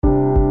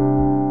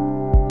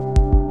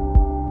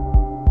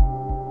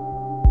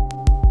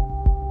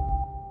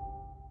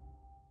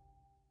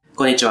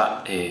こんにち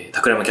は、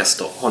タクラムキャス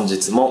ト。本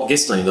日もゲ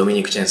ストにドミ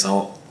ニク・チェンさん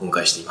をお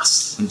迎えしていま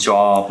す。こんにち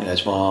は。お願い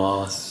し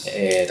ます。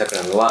タク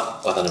ラム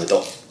は渡辺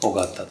と尾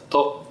形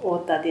と太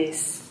田で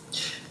す。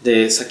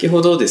で、先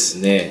ほどって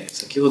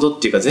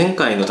いうか前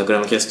回のタクラ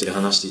ムキャストで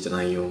話していた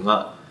内容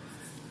が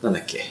なんだ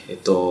っけ、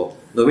ド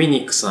ミ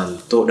ニクさん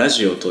とラ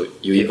ジオと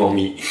いうエボ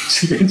ミ。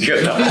違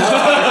うな。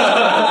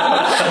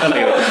なんだ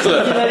けど、そう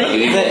だね、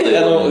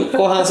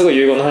後半すごい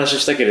遺言の話を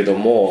したけれど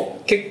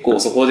も、結構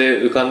そこで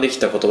浮かんでき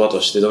た言葉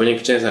としてドミニ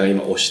ク・チェンさんが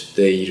今推し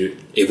ている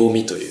エボ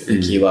ミという、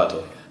ね、キーワー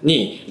ド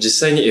に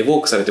実際にエボ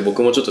ークされて、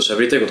僕もちょっと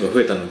喋りたいことが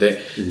増えたので、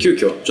急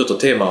遽ちょっと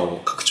テーマ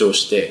を拡張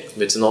して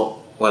別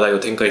の話題を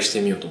展開して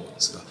みようと思うん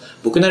ですが、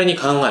僕なりに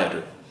考え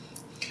る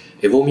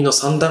エボミの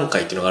3段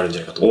階っていうのがあるんじ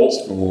ゃないかと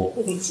思う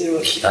んですよ。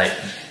面白い。はい。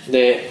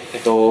で、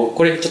こ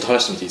れちょっと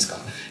話してみていいですか。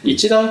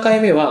1段階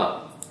目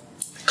は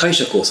解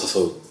釈を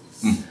誘う。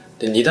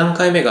で、2段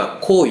階目が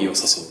行為を誘う。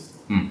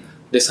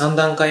で、3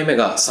段階目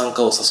が参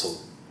加を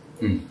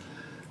誘う。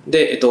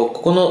で、こ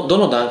このど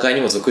の段階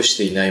にも属し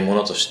ていないも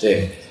のとし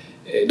て、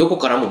どこ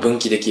からも分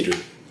岐できる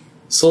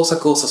創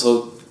作を誘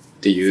うっ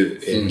て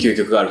いう、究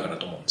極があるかな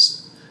と思うんで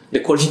す。で、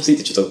これについ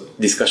てちょっと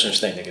ディスカッション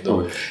したいんだけ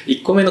ど、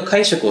1個目の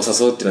解釈を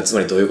誘うっていうのはつま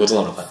りどういうこと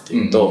なのかって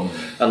いうと、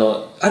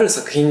ある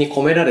作品に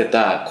込められ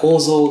た構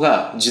造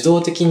が自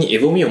動的にエ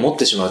ボミを持っ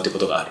てしまうってこ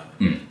とがある。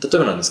例え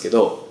ばなんですけ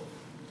ど、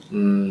ジ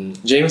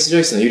ェームス・ジョ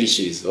イスのユリ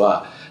シリーズ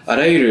は、あ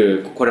らゆ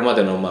るこれま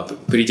での、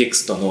プリテク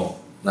ストの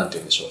なんて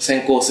言うんでしょう、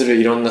先行する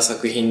いろんな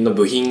作品の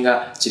部品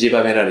が散り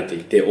ばめられてい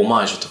て、オ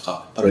マージュと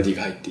かパロディ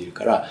が入っている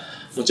から、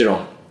もちろ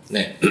ん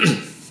ね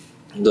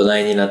土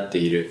台になって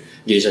いる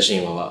ギリシャ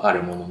神話はあ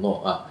るもの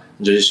の、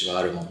叙事詩は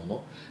あるもの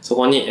の、そ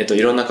こに、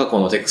いろんな過去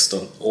のテクスト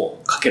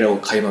をかけらを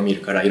垣間見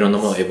るから、いろんな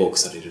ものがエボーク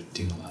されるっ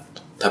ていうのがある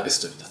と。タペ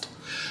ストリーだと。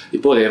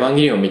一方でエヴァン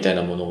ゲリオンみたい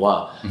なもの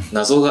は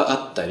謎があ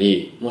った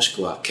り、もし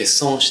くは欠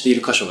損してい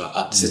る箇所が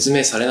あって説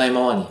明されない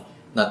ままに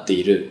なって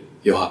いる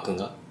余白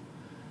が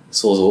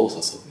想像を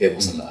誘うエ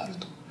ボさがある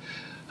と。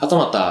はた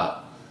ま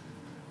た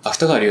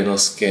芥川龍之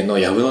介の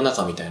藪の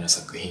中みたいな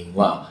作品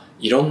は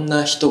いろん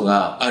な人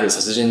がある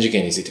殺人事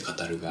件について語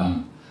るが、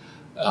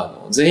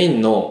全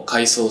員の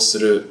回想す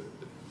る、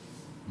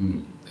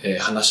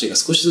話が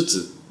少しず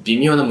つ微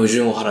妙な矛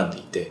盾をはらんで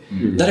いて、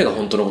誰が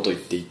本当のことを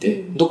言ってい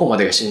て、どこま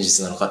でが真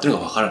実なのかっていうの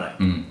がわからない、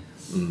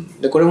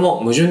でこれ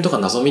も矛盾とか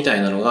謎みた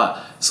いなの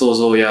が想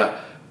像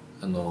や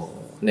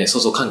想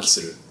像を喚起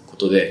するこ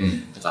とで、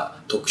なん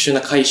か特殊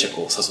な解釈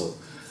を誘う、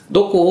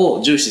どこ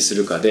を重視す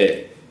るか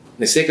で、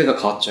正解が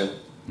変わっちゃう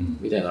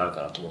みたいなのがある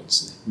かなと思うんで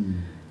すね。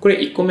これ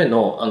1個目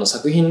の、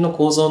作品の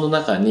構造の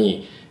中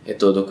に、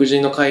独自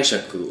の解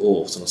釈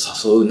を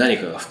誘う何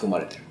かが含ま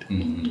れているとい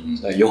う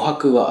こと。余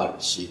白はある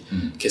し、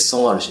欠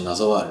損はあるし、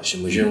謎はあるし、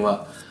矛盾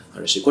はあ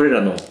るし、これ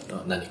らの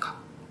何か。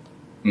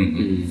ち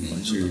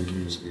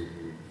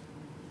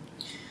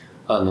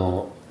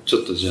ょ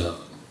っとじゃあ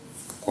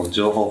この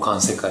情報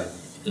管世界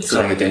につ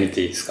なげてみ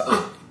ていいですか。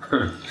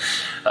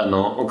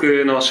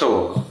僕の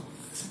章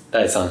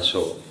第3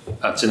章、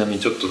ちなみに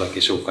ちょっとだけ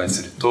紹介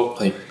すると、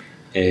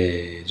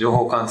情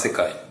報管世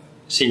界、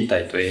身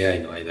体と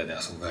AI の間で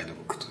遊ぶガイド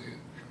ブックという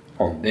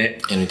本で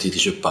NTT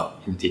出版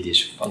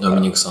ド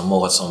ミニクさんも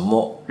尾形さん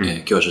も、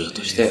教授者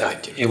として入っ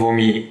ている。エボ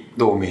ミ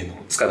同盟の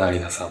塚田有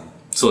奈さんも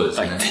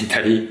入ってい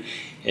たり、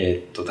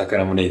タク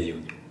ラムレディオ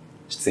に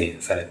出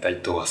演された伊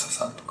藤浅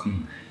さんとか、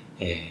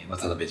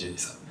渡辺淳二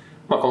さん、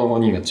この5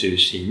人が中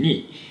心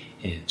に、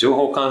情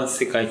報管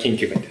世界研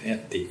究会ってやっ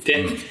てい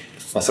て、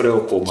それ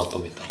をこうまと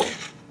めた本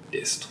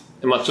です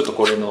と。で、ちょっと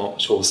これの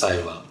詳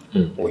細は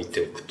置い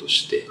ておくと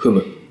して、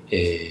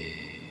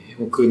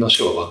僕の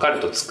章は分かる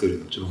と作る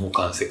の情報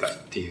管世界っ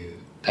ていう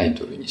タイ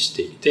トルにし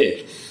てい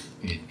て、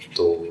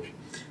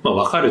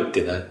分かるっ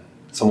て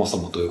そもそ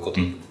もどういうこと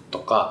と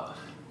か、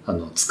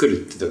作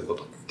るってどういうこ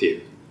とってい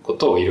うこ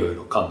とをいろい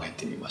ろ考え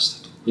てみま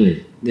したと。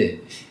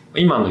で、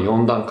今の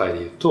4段階で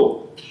言う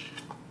と、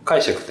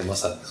解釈ってま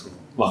さに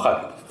分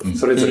かる、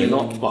それぞれ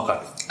の分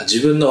かる、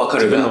自分の分か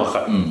るが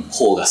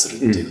方がする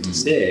っていうことで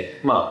すね。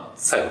で、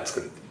最後作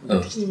るってな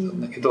ってきてた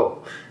んだけ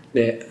ど、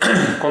で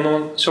こ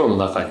の章の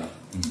中に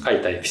書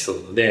いたエピソ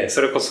ードで、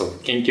それこそ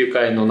研究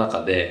会の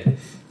中で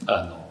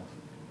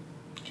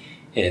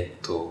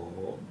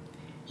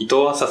伊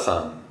藤浅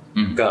さ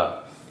ん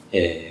が、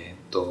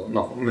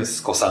の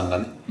息子さんが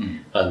ね、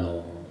な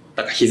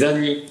んか膝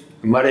に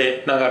生ま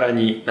れながら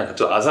になんか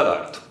ちょっとあざがあ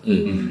ると、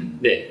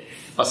で、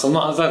そ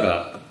のあざ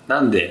が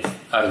なんで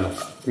あるの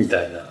かみ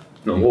たいな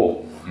の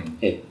を、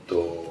ちょっ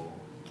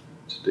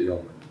と読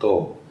むと、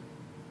ど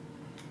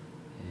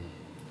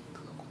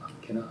こだっ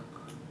けな、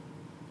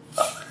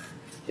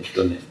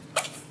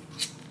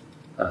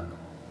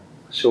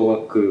小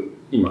学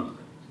今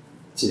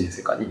1年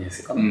生か2年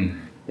生かな、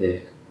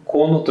で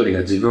コウノトリ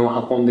が自分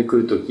を運んでく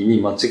るときに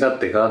間違っ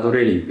てガード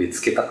レールにぶつ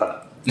けたか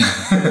ら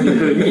という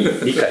ふう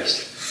に理解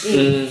して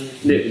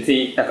る。で別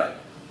に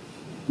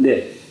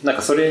なん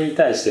かそれに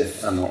対して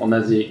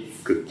同じ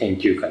く研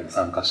究会の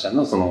参加者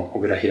のその小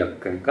倉平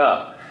君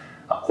が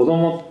子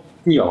供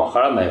には分か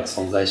らないは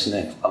存在しな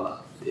いのかな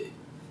って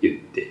言っ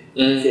て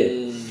い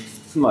て、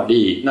つま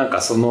りなんか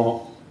そ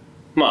の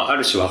あ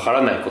る種わか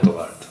らないこと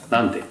があると、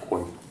なんでここ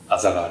にあ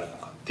ざがあるの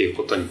かっていう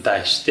ことに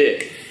対し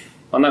て、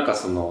なんか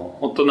その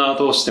大人は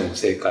どうしても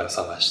正解を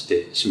探し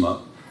てし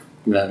ま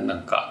う、な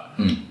んか、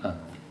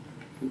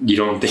理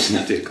論的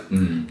なというか、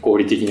合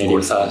理的な理由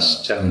を探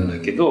しちゃうんだ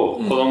けど、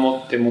子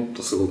供ってもっ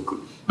とすご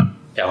く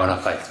柔ら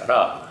かいか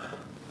ら、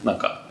なん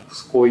か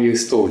こういう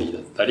ストーリーだ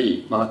った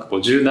り、なんかこ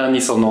う柔軟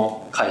にそ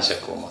の解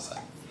釈をまさ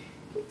に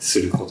す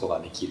ることが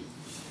できる。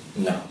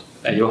なるほ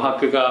ど。余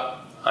白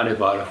があれ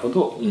ばあるほ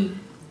ど、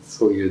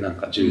そういうなん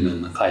か柔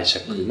軟な解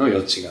釈の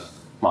余地が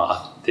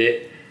あっ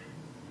て、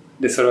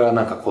でそれは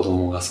なんか子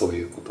供がそう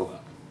いうこと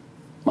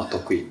が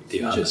得意って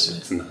いう話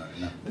につなが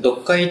るな。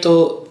読解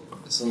と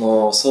そ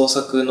の創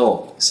作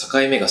の境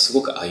目がす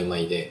ごく曖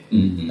昧で、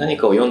何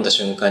かを読んだ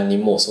瞬間に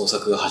もう創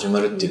作が始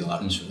まるっていうのがあ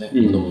るんでしょうね、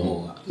子供の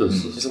方が。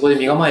そこで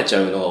身構えち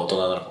ゃうのが大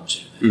人なのかも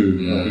しれな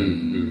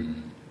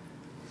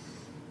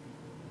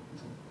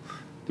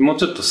い。もう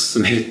ちょっと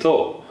進める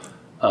と、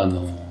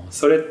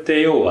それっ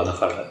て要はだ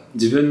から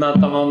自分の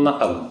頭の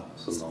中の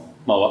そ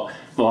の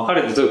分か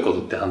れてどういうこ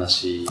とって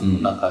話の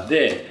中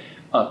で、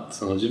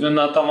その自分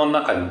の頭の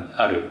中に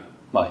ある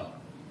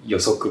予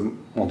測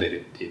モデ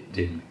ルって言っ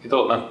てるんだけ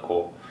ど、なんか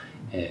こ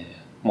う、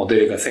モ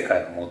デルが世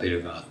界のモデ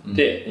ルがあっ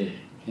て、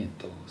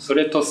そ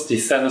れと実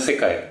際の世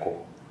界が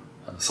こ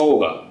う相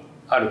互が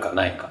あるか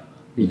ないか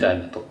みたい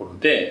なところ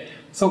で、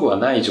相互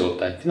がない状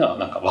態っていうのは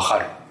なんか分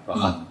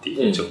かってい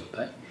る状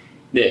態、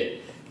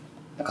で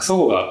なんか相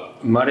互が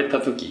生まれた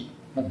時、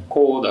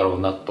こうだろ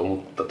うなと思っ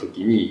た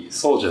時に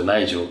そうじゃな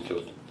い状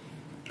況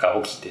が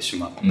起きてし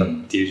まったっ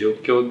ていう状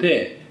況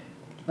で、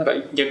なんか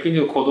逆に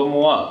言うと子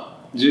供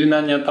は柔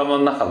軟に頭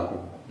の中の方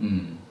を、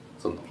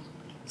その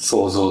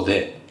想像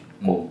で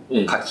こう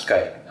書き換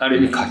え、あ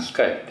る意味書き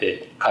換え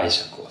て解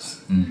釈を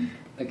する、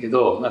だけ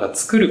どなんか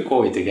作る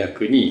行為って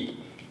逆に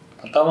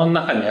頭の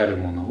中にある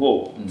もの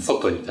を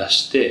外に出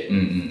して、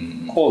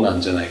こうな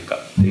んじゃないかっ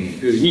ていう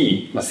ふう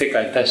に、世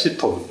界に対して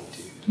問うっ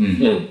て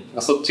いう、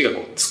そっちが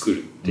こう作る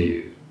って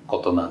いうこ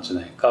となんじゃ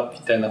ないかみ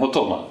たいなこ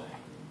とを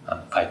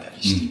書いた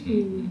りし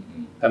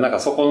て、なんか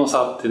そこの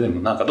差ってでも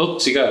なんかどっ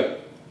ちが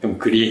でも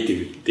クリエイテ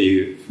ィブって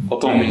いうこ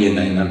とも言え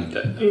ないなみ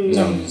たいな、っていう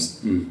のを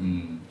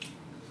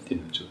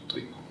ちょっと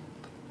今思っ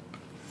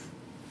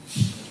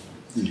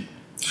た。い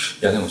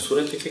やでもそ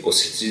れって結構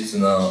切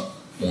実な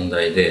問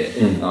題で、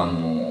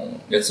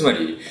いやつま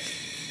り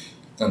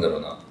なんだろ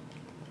うな、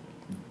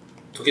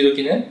時々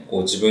ねこ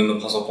う自分の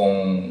パソコ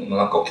ンの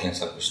中を検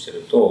索して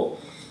ると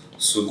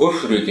すごい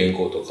古い原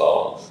稿と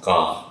か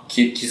が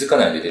気づか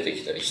ないで出て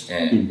きたりし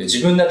て、で自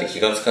分だって気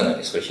がつかない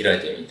でそれ開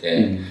いてみ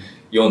て、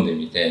読んで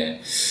み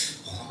て、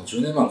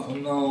10年前こ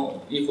んな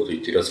いいこと言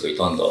ってるやつがい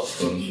たんだ、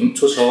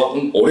著者は、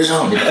俺じ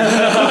ゃんみたいな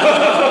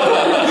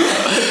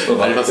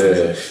ありますね。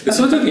で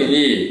そういう時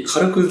に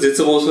軽く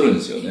絶望するんで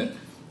すよね。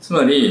つ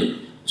ま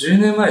り10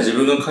年前自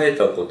分が書い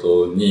たこ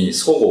とに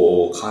齟齬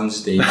を感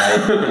じていない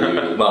ってい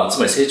うつ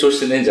まり成長し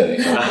てねえんじゃね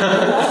えか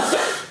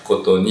こ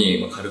と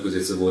に軽く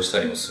絶望した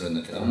りもするん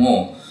だけど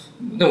も、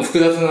でも複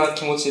雑な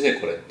気持ちで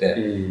これって、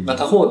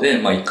他方で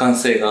一貫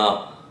性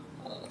が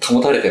保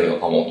たれてるの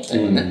かもみたい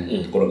な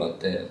ね、ところがあっ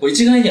て、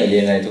一概には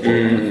言えないところ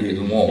なんだけ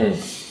ども、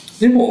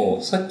でも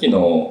さっき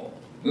の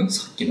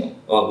さっき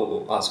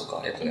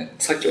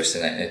はして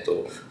ない。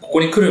こ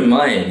こに来る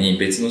前に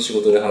別の仕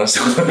事で話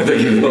したことなんだ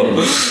け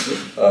ど、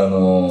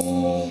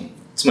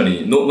つま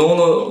り脳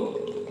の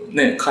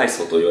ね、開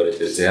祖と言われて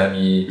る世阿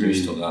弥という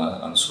人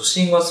が、初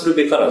心はする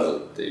べからずっ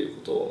ていう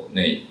ことを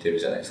ね、言ってる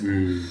じゃないですか。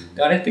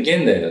であれって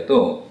現代だ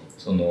と、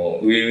その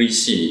初々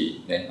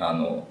しいね、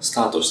ス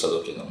タートした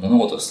時の物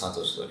事をスター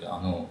トした時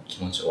の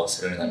気持ちを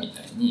忘れるなみ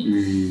たいに、ふ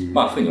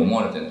うに思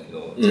われてるんだけ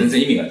ど、全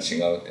然意味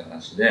が違うって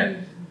話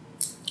で、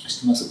知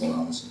ってますこの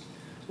話。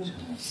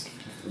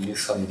ニュー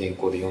スさんの原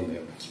稿で読んだ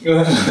ような気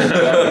がする。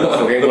原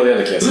稿で読ん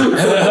だ気がする。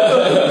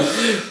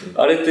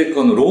あれって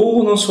この老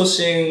後の初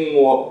心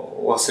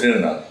を忘れ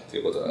るなって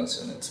いうことなんです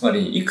よね。つま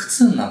りいく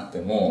つになっ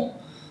て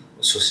も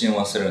初心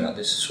を忘れるなって、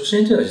初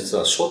心というのは実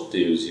は書って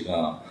いう字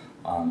が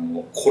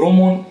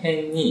衣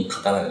辺に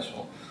刀でし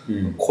ょ、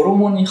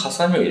衣にハ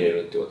サミを入れ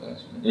るってことなんで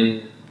すよ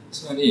ね、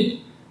つま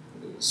り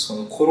そ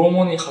の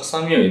衣にハ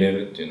サミを入れ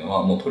るっていうの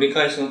はもう取り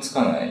返しのつ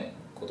かない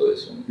ことで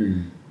すよね、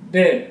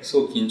です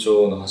ごく緊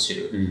張の走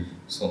る、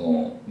そ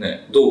の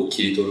ね、どう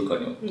切り取るか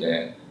によっ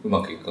てう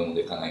まくいくかも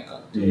いかないか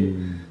ってい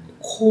う、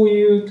こう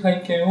いう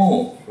体験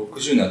を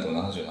60になって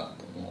も70になっ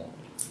ても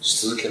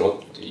し続け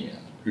ろっていう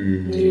意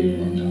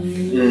味なの、って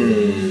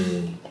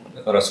いう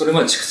だからそれま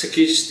で蓄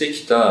積して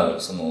きた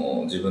そ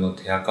の自分の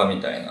手垢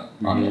みたい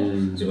な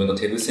自分の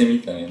手癖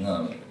みたい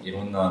ない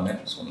ろんな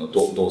ねその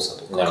動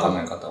作とか考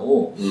え方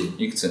を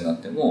いくつにな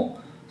っても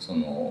そ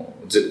の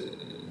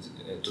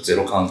ゼ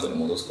ロカウントに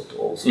戻すこ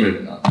とを恐れ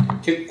るなっ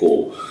て結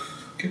構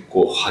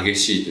激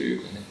しいとい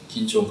うかね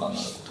緊張感のある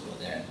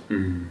言葉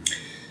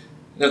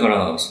で、だか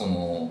らそ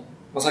の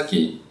さっ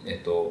き、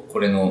こ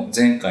れの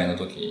前回の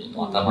時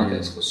の頭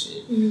で少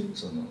し、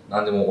その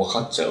何でも分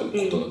かっちゃうこ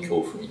との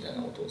恐怖みたい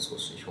なことを少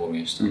し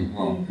表現したの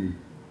は、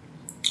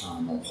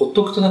ほっ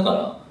とくとだか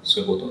らそ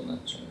ういうことになっ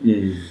ちゃう、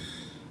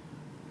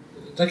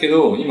だけ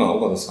ど、今、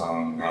岡田さ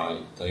んが言っ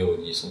たよう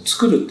に、その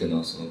作るっていうの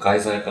はその外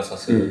在化さ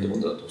せるってこ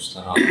とだとした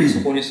ら、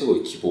そこにすご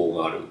い希望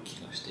がある気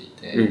がしてい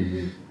て、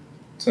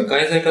その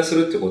外在化す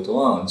るってこと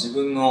は、自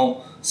分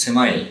の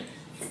狭い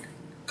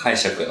解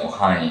釈の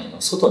範囲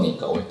の外に一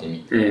回置いてみ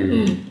て、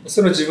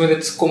それを自分で突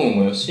っ込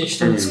むもよし、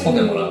人に突っ込ん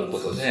でもらうこ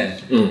とで、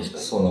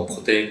その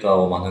固定化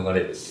を免れ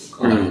るっていう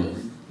か、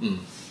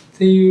っ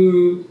て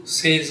いう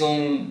生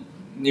存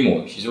に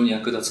も非常に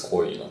役立つ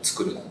行為が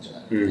作るなんじゃな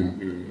いかな。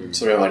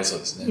それはありそう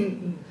ですね。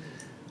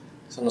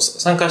その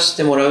参加し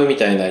てもらうみ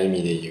たいな意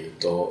味で言う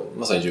と、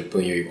まさに10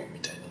分遺言み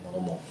たいなも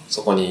のも、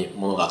そこに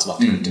ものが集まっ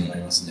てくるっていうのがあ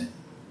りますね。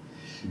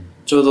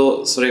ちょう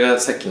どそれが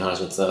さっきの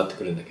話につながって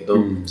くるんだけど、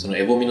その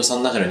エボミノさ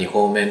んの中の2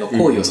項目の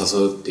行為を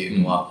誘うってい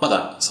うのは、ま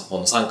だそこ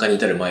の参加に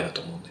至る前だ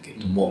と思うんだけれ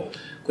ども、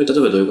これ例え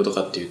ばどういうこと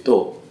かっていう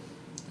と、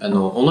小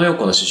野洋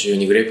子の詩集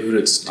にグレープフ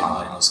ルーツっていうの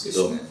がありますけ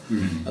ど、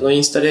あれのイ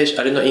ンスタレーシ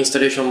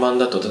ョン版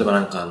だと、例えばな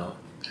んか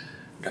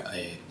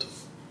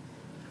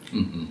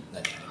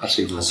は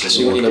し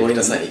ごに登り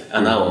なさい、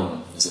穴を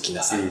覗き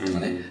なさいとか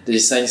ね。で、実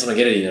際にその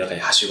ギャラリーの中に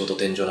はしごと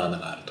天井の穴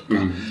があるとか、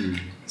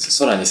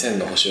空に1000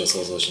の星を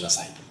想像しな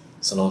さい。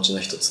そのうちの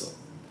一つを、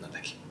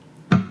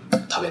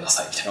食べな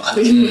さいみたいなのがあ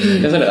るけど、そう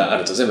いうのがあ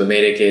ると全部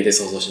命令形で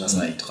想像しな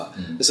さいとか、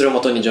それを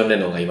元にジョン・レ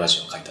ノンがイマジ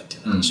ンを書いたってい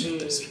う話があっ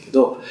たりするけ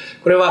ど、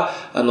これは、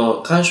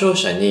鑑賞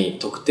者に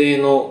特定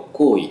の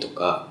行為と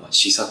か、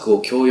施策を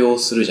強要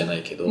するじゃな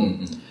いけど、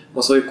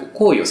そういう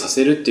行為をさ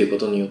せるっていうこ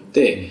とによっ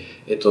て、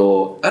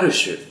ある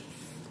種、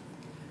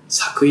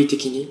作為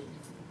的に、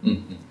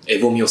エ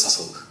ボミを誘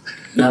う。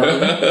なるほ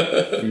ど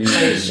ね。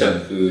解釈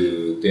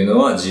っていうの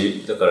は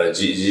だから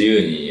自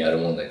由にやる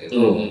もんだけ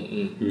ど、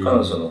彼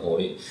女の方、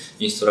イ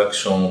ンストラク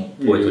ショ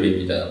ンポエトリ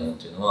ーみたいなものっ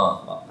ていうの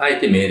は、あえ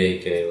て命令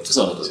形を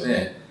使うこと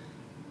で、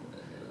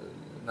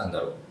なん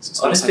だろう。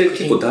あれって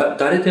結構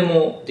誰で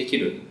もでき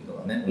るの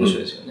がね、面白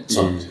いですよね。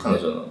彼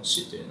女の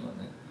詩っていうのは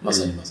ね。ま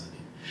さにまさに。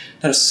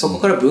だからそこ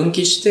から分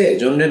岐して、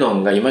ジョン・レノ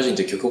ンがイマジン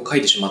という曲を書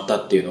いてしまった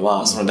っていうの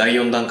は、その第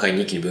4段階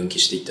に一気に分岐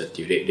していったっ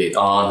ていう例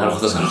だ。なるほ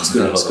ど。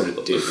作る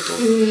っていうこ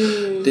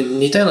と。で、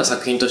似たような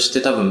作品として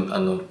多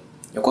分、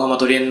横浜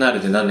トリエンナーレ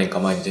で何年か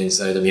前に展示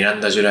されたミラ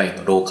ンダ・ジュライ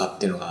の廊下っ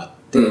ていうのがあっ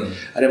て、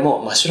あれ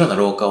も真っ白な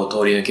廊下を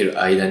通り抜け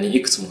る間に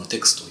いくつものテ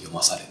クストを読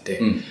まされ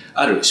て、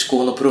ある思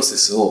考のプロセ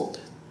スを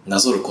な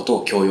ぞること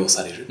を強要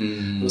される。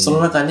その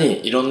中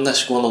にいろんな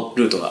思考の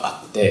ルートが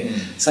あって、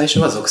最初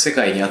は俗世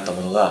界にあった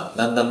ものが、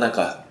だんだん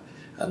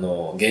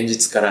現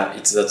実から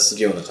逸脱す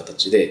るような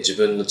形で自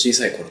分の小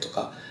さい頃と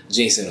か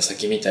人生の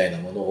先みたいな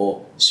もの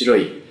を白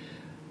い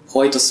ホ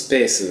ワイトス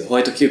ペース、ホ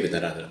ワイトキューブな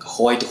らぬ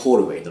ホワイトホー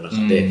ルウェイの中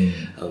で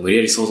無理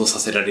やり想像さ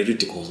せられるっ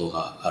ていう構造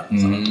がある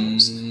のかなと思うんで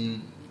すね。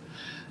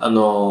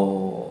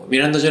ミ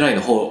ランダ・ジュライ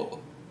のホ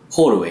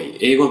ールウェイ、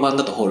英語版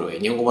だとホールウェイ、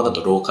日本語版だ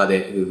と廊下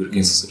で Google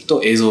検索する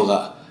と映像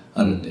が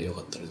あるんで、よ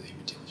かったらぜひ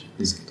見てほしいん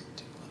ですけど、っ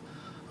ていう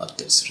のがあっ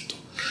たりすると。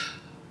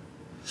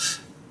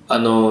ポ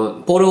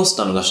ール・オース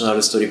ターのナショナ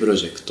ルストーリープロ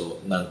ジェクト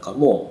なんか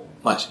も、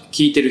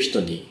聞いてる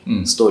人に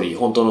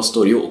本当のス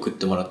トーリーを送っ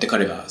てもらって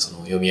彼が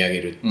読み上げ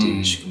るって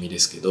いう仕組みで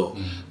すけど、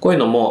こういう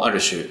のもある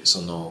種、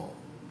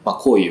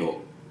行為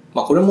を、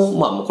これ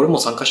も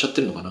参加しちゃっ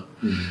てるのかな。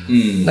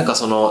なんか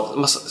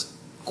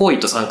行為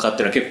と参加っ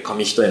ていうのは結構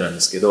紙一重なん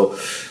ですけど、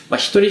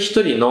一人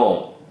一人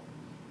の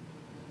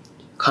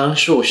鑑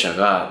賞者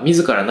が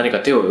自ら何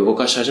か手を動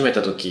かし始め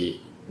た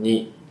時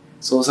に、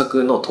創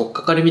作の取っ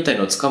かかりみたい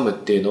のをつかむっ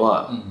ていうの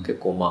は、結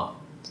構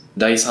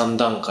第3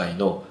段階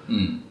の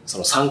そ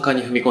の参加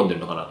に踏み込んでる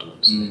のかなと思うん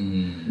です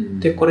ね。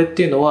で、これっ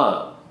ていうの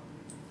は、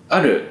あ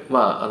る、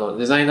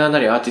デザイナーな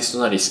りアーティスト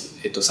なり、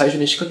最初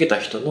に仕掛け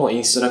た人のイ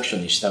ンストラクショ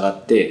ンに従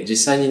って、実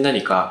際に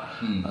何か、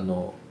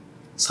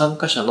参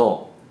加者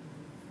の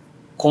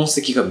痕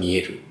跡が見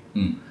える。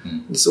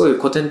すごい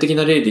古典的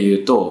な例で言う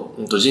と、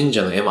神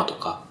社の絵馬と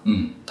か、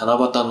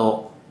七夕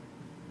の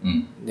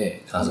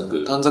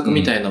短冊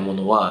みたいなも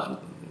のは、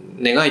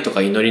願いと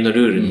か祈りの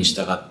ルールに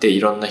従ってい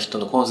ろんな人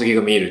の痕跡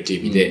が見えるってい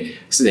う意味で、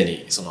すで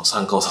にその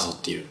参加を誘っ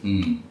ていると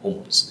思う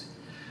んですね。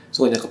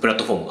すごいプラッ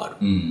トフォームがある。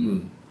も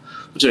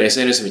ちろん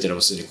SNS みたいなの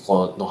もすでにこ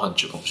この範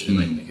疇かもしれ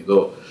ないんだけ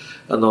ど、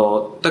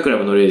タクラ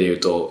ムの例で言う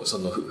と、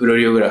フロ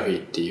リオグラフィー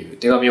っていう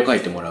手紙を書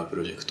いてもらうプ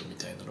ロジェクトみ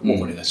たいなのも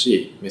これだ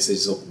し、メッセー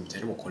ジソープみた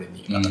いなのもこれ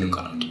に当たる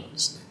かなと思うんで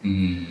す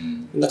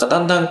ね。だ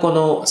んだんこ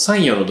の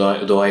参与の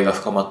度合いが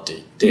深まってい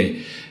って、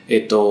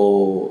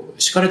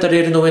敷かれた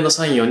レールの上の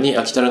参与に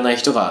飽き足らない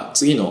人が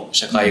次の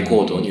社会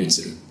行動に移る。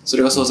そ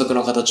れが創作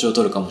の形を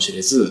取るかもし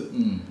れず、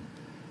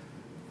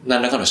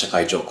何らかの社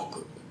会彫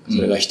刻。そ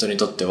れが人に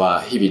とって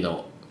は日々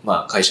の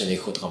会社に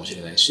行くことかもし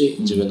れないし、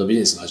自分のビ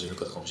ジネスを始める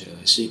ことかもしれ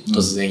ないし、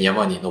突然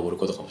山に登る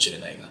ことかもしれ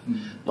ない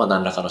が、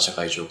何らかの社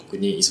会彫刻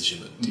に勤し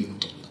むっていうこ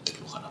とになってく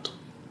るのかなと。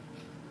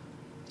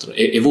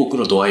エボーク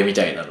の度合いみ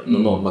たいな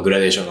のの、グラ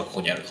デーションがこ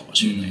こにあるかも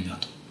しれないな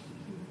と。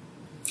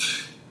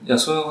いや、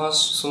そ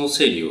の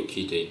整理を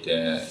聞いてい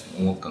て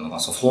思ったのが、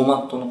フォーマ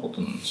ットのこと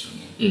なんですよ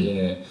ね。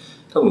で、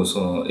多分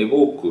エ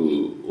ボーク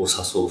を誘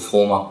うフ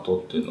ォーマット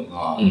っていうの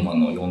が、今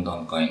の4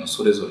段階の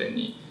それぞれ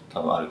に多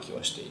分ある気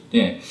はしてい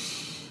て、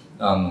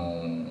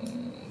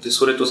で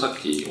それとさっ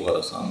き岡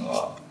田さん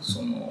が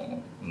その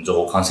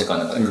情報管制官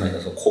の中で書いた、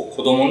その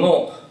子供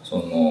のそ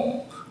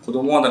の子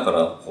供はだか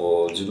ら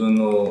こう自分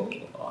の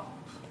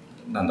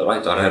なんだろうあ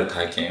りとあらゆる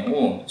体験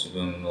を自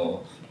分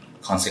の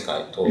環世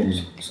界と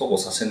相互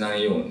させな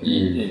いよう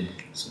に、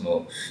そ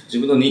の自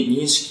分の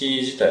認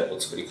識自体を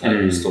作り変え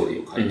る、ストーリ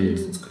ーを書いて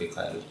作り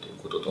変えるという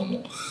ことと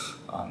も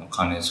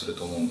関連する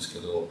と思うんですけ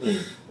ど、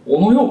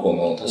小野洋子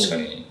の確か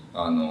に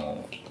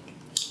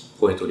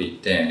ポエトリー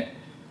って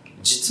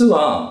実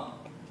は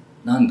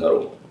なんだ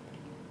ろ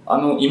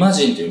うイマ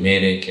ジンという命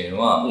令形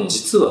は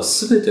実は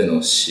全て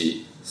の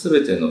詩、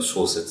全ての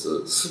小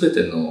説、全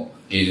ての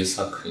芸術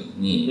作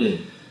品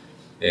に、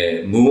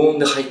無音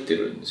で入って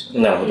るんですよ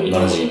ね。なるほど。イ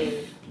マジン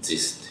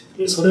this っ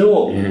てそれ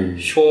を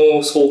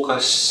表層化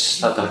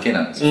しただけ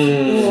なんですよ。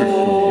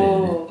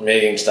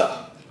名言き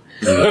た。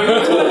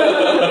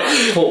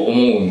と思う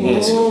ん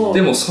ですよ。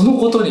でもその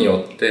ことに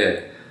よっ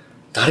て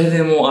誰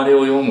でもあれ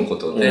を読むこ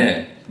と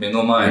で、目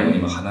の前の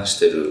今話し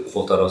てる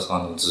孝太郎さ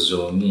んの頭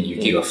上に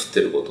雪が降って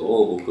ること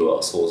を僕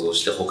は想像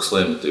して北総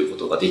M というこ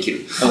とができ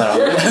る。なるほ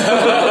ど。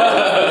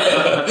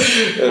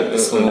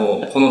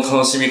この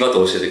楽しみ方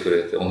を教えてく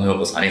れて小野洋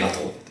子さんありが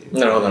とうっていう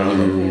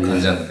感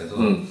じなんだけど、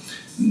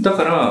だ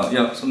からい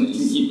やその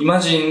イマ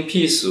ジン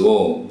ピース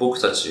を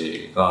僕た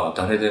ちが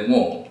誰で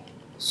も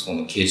そ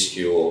の形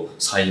式を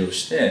採用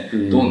して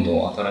どんど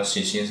ん新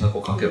しい新作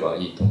を書けば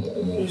いいとも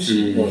思う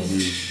し、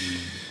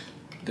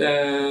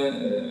で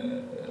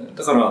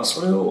だからあ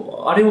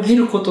れを経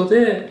ること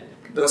で、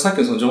だからさっき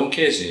のそのジョン・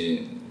ケー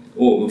ジ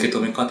を受け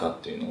止め方っ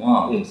ていうの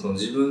は、その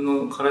自分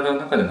の体の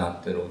中で鳴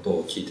ってる音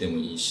を聞いても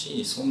いい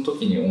し、その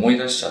時に思い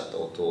出しちゃった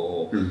音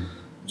を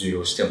受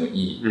容しても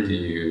いいって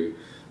いう、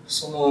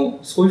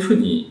そういうふう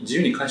に自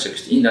由に解釈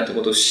していいんだって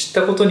ことを知っ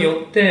たことに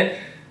よっ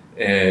て、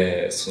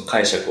その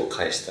解釈を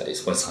返したり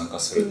そこに参加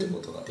するってこ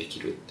とができ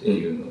るって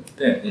いうのっ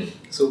て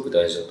すごく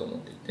大事だと思っ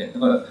ていて、だ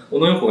から小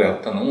野洋子がや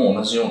ったのも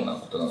同じような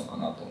ことなのか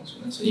なと思うんです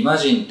よね。そのイマ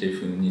ジンっていう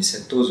ふうに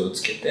窃盗時を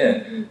つけ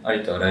てあ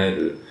りとあらゆ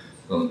る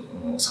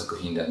作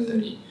品であった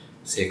り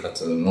生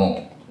活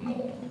の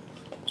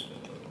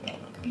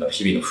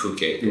日々の風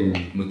景と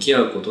向き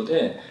合うこと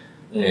で、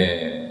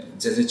全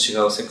然違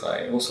う世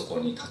界をそこ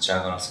に立ち上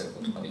がらせる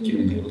ことができ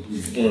るってこと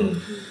ですね。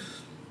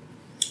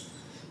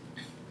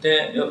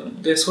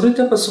でそれって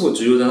やっぱりすごい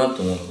重要だな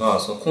と思うのが、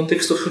そのコンテ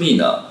クストフリー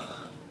な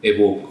エ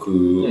ボ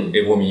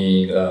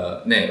ミ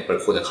がね、やっぱり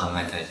ここで考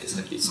えたいって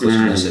さっき少し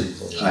話してた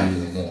と思う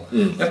んですけ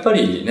ども、やっぱ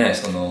りね、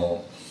そ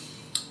の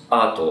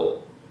アー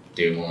トっ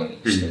ていうものに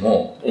して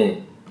も、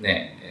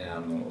ね、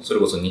そ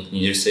れこそ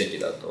20世紀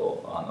だ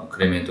と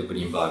クレメント・グ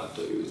リーンバーグ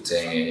という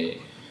前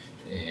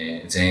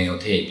衛を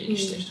定義に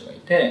した人がい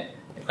て、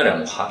彼は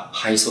もう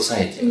ハイソサ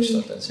エティの人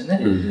だったんですよね。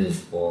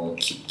こう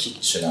キッ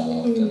チュな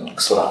ものっていうのは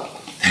クソだ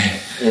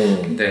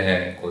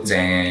でこう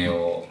前衛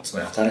を、つ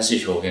まり新し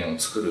い表現を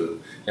作る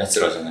や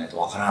つらじゃないと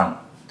わからんっ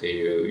て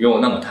いうよ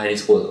うな対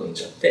立構造を生ん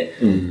じゃって、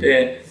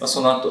で、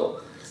その後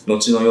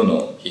後の世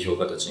の批評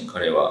家たちに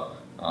彼は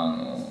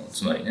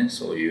つまりね、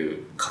そういう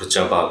カルチ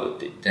ャーバーグっ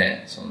て言っ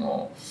て、そ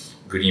の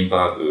グリーン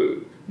バー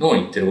グの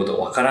言ってること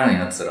がわからん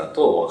やつら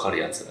とわかる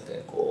やつら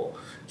でこう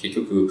結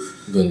局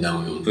分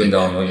断を呼ん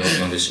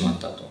でしまっ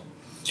たと。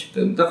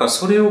だから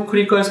それを繰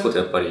り返すこと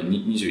はやっぱり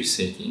21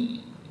世紀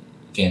に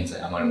現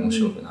在あまり面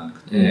白くな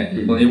く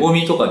て、このエボ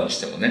ミとかにし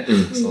てもね、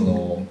そ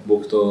の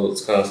僕と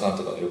塚田さん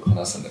とかよく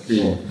話すんだけ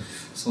ど、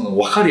その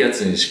分かるや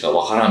つにしか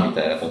分からんみ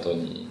たいなこと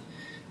に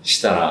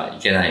したらい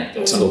けないっ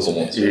てすごく思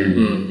うんですよ。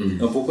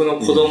僕の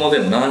子供で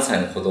も7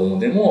歳の子供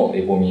でも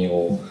エボミ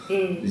を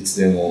いつ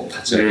でも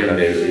立ち上げら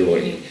れるよう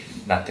に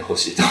なってほ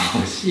しいと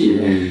思うし、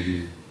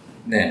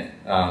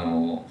ね、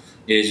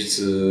芸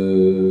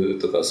術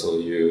とかそう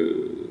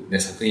いう、ね、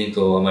作品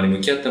とあまり向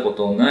き合ったこ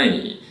とのな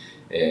い、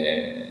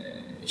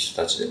人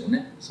たちでも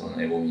ね、そ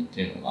のエボミっ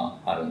ていうのが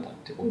あるんだっ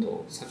てこと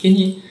を先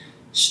に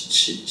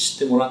知っ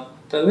てもらっ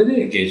た上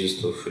で芸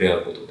術と触れ合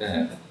うことで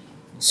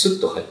ス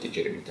ッと入ってい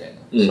けるみたい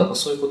な、なんか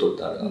そういうことっ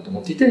てあるなと思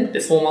っていて、で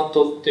フォーマッ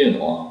トっていう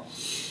のは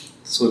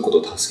そういうこと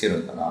を助ける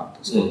んだな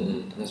とそう思い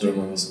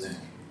ますね。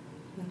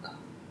なんか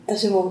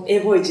私もエ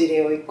ボい事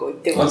例を一個言っ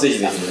てもいいで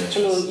すか。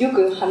よ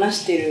く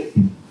話してる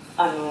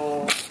話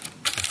な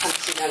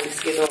んで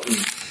すけど、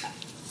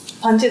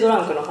パンチド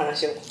ランクの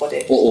話をここ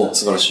で素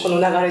晴らしい。この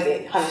流れ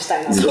で話し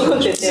たいなと思っ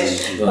てて、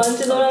パン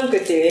チドランク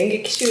っていう演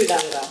劇集団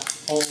が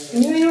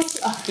ニューヨ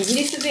ークイギ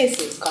リスベー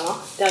スかなっ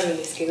てあるん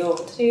ですけど、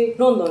私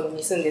ロンドン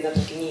に住んでた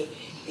時に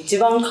一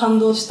番感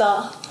動し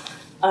た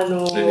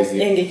演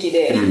劇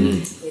で、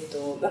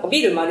なんか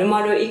ビル丸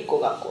々1個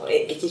がこう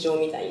劇場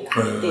みたいになって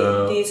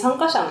て、で参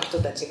加者の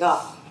人たち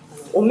が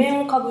お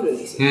面をかぶるん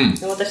ですよ。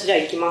で私じゃあ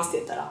行きますって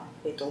言ったら、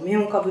お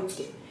面をかぶっ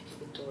て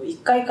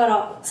1階か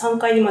ら3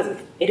階にまず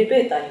エレ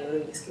ベーターに乗る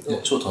んですけ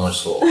ど、超楽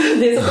しそう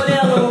でそこでじ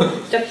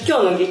ゃあ今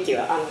日の劇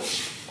は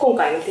今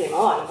回のテーマ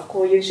はなんか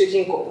こういう主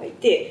人公がい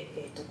て、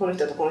この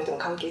人とこの人の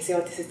関係性を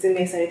って説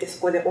明されて、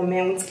そこでお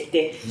面をつけ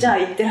て、じゃあ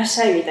行ってらっし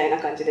ゃいみたいな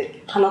感じ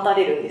で放た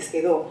れるんです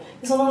けど、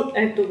その、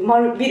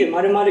ビル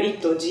丸々一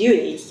棟自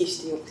由に行き来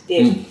してよく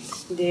て、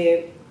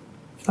で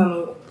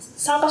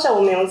参加者は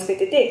お面をつけ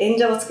てて演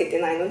者はつけて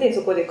ないので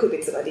そこで区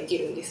別ができ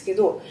るんですけ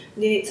ど、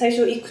で最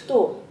初行く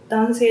と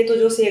男性と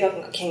女性が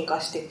喧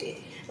嘩してて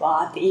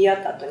わーって言い合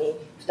った後に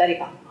2人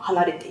が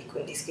離れていく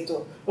んですけど、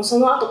もうそ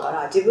の後か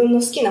ら自分の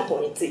好きな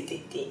方についてい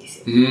っていいんです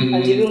よ。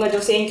自分が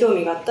女性に興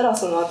味があったら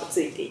その後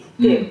ついていっ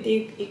て、で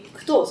行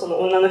くとその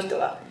女の人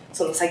が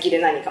その先で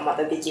何かま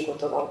た出来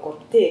事が起こ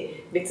っ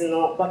て別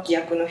の脇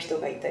役の人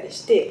がいたり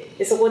して、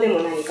でそこでも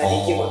何か出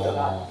来事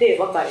があって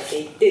別れ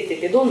ていってっ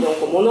てどんどん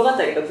こう物語が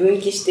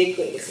分岐してい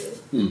くんで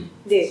すよ、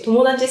で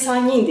友達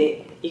3人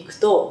で行く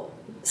と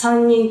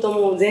3人と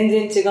も全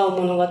然違う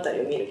物語を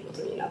見るこ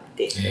とになっ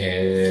て、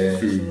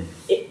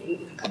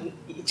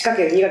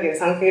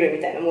1×2×3×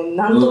 みたいなもう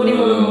何通り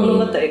もの物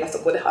語がそ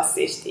こで発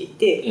生してい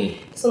て、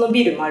その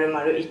ビル丸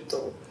々1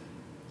棟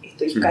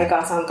1階か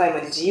ら3階ま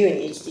で自由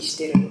に行き来し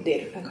てるの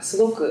で、なんかす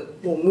ごく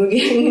もう無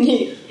限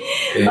に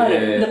あ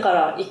る。だか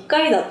ら1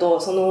階だと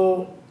そ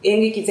の演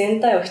劇全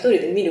体を一人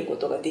で見るこ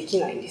とができ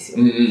ないんですよ。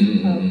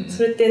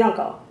それってなん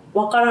か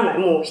分からない、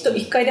もう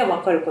1階では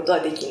分かることは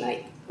できな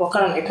い、分か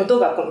らないこと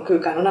がこの空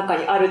間の中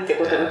にあるって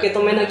ことを受け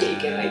止めなきゃい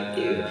けないっ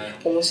ていう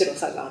面白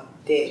さがあっ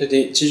て、それ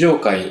で地上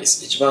階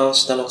一番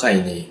下の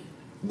階に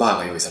バー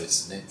が用意されてで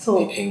すね、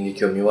演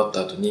劇を見終わっ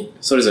た後に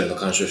それぞれの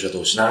鑑賞者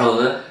同士でなるほ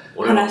どね、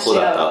俺の子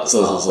だった、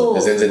そ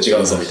う全然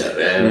違うぞみたいな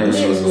ね。で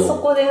そ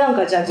こでなん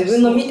かじゃあ自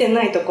分の見て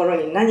ないところ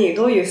に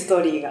どういうスト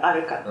ーリーがあ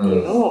るかってい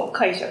うのを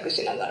解釈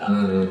しながら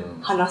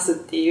話すっ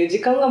ていう時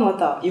間がま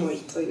た良い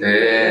というや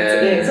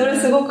つで、それ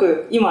すご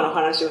く今の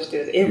話をして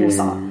るとエゴ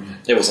さの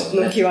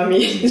極み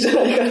じゃ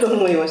ないかと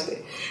思いまし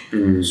て。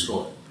面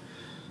白い。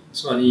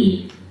つま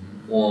り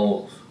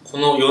もうこ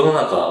の世の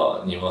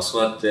中には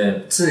そうやっ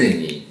て常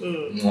に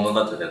物語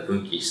が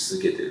分岐し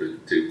続けてるっ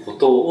ていうこ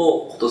と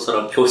をことさ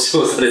ら強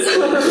調されてる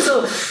そ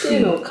うって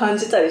いうのを感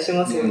じたりし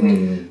ますよ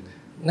ね。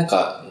なん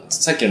か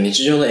さっきの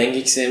日常の演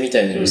劇性み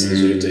たいなのを通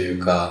じるとい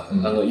うか、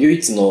唯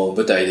一の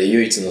舞台で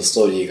唯一のス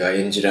トーリーが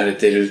演じられ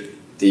てるっ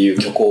ていう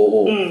虚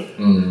構を、も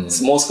う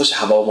少し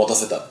幅を持た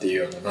せたってい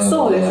うような、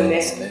そうで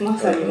すね、ま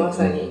さにま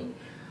さに、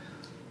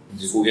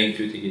自己言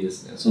及的で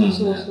すね。そう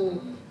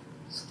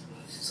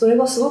それ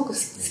がすごく好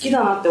き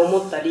だなって思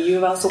った理由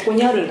はそこ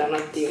にあるんだな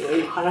っていうのを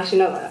今話し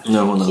ながら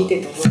聞い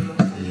てて思いました。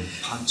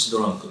パンチ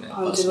ドランクね。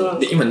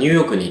で今ニュー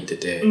ヨークに行って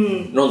て、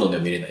ロンドンで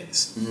は見れないんで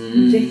す。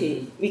ぜ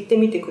ひ行って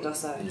みてくだ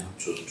さい。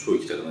ちょっと超行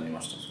きたくなり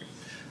ました。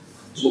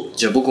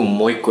じゃあ僕も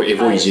もう一個エ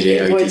ボい事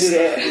例あげていいです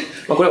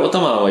か。これおた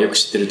まはよく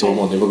知ってると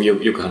思うんで、僕よ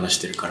く話し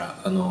てるから、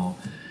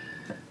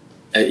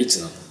いつ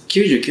なの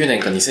99年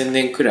か2000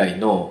年くらい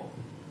の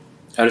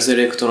アルス・エ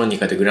レクトロニ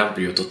カでグラン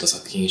プリを取った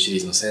作品シリ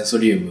ーズのセンソ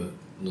リウム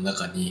の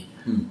中に、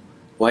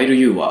While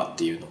You Were っ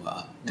ていうのが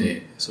あっ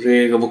て、そ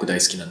れが僕大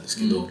好きなんです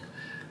けど、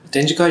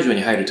展示会場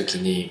に入るとき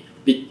に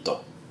ピッ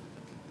と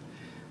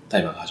タ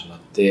イマーが始まっ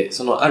て、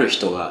そのある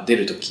人が出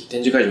るとき、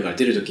展示会場から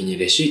出るときに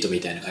レシートみ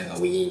たいな紙が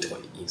ウィーンとか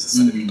印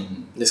刷されると、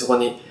でそこ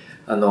に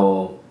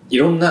い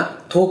ろん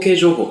な統計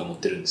情報が載っ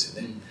てるんです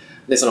よね。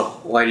でそ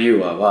の While You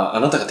Were はあ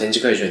なたが展示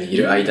会場にい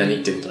る間にっ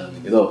ていうことなんだ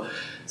けど、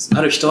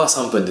ある人は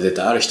3分で出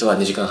た、ある人は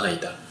2時間半い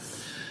た。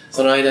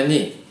その間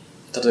に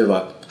例え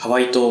ばハワ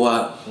イ島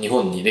は日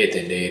本に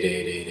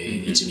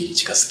 0.0001 ミリ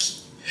近づ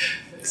き、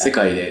世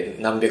界で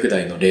何百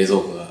台の冷蔵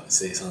庫が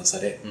生産さ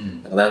れ、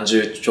何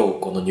十兆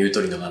個のニュー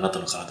トリノがあなた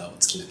の体を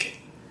突き抜け、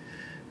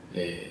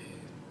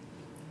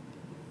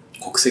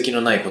国籍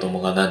のない子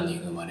供が何人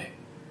生まれ、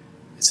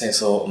戦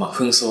争、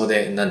紛争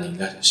で何人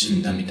が死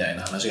んだみたい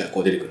な話がこ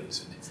う出てくるんで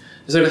すよね。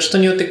それが人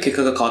によって結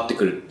果が変わって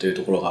くるという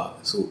ところが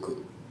すご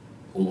く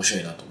面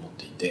白いなと思っ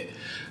ていて、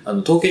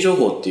統計情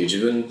報っていう自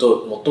分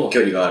と最も距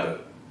離があ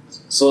る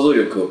想像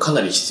力をか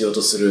なり必要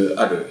とする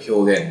ある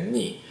表現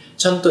に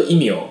ちゃんと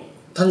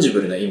タンジ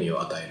ブルな意味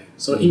を与える。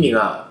その意味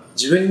が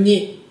自分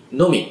に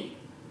のみ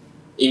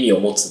意味を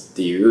持つっ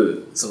てい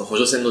うその補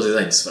助線のデザ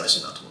インって素晴らし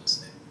いなと思うんで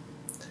すね。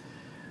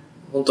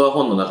本当は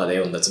本の中で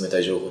読んだ冷た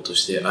い情報と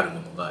してある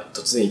ものが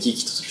突然生き生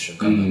きとする瞬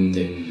間があっ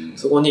て、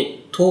そこ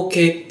に統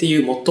計って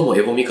いう最も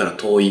エボみから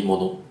遠い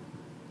も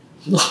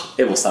のの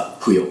エボさ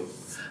付与、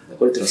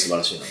これっていうのは素晴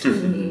らしいなと思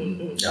う。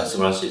いや素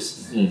晴らしいで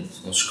すね。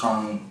その主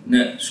観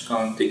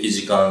的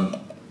時間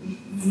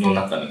の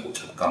中にこう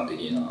客観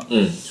的な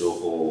情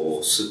報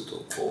をスッ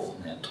とこ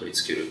う、取り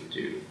付けるって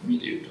いう意味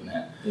で言うと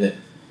ね、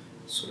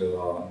それ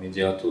はメ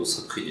ディアと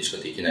作品にし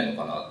かできないの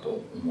かな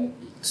と思い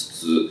つ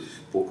つ、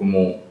僕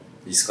も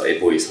いいですか、エ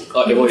ボシリ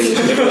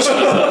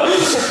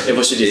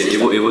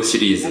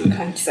ーズ。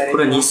こ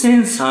れは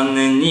2003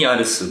年にア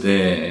ルス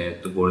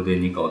で、ゴールデ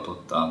ン2課を取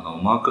った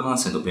マーク・ハン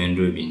センとベン・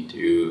ルービンって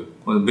いう、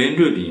これベン・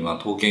ルービンは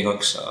統計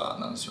学者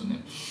なんですよ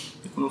ね。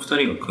この2人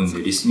が組ん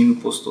でリスニン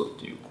グポストっ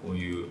ていうこう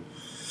いう、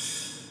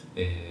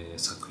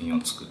作品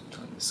を作った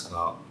んです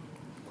が、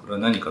これは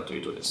何かとい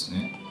うとです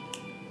ね、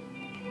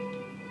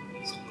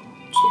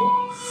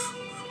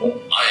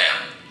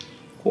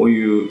こう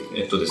いう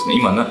ですね、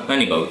今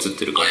何が映っ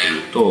てるかとい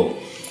うと、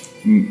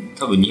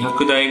多分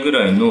200台ぐ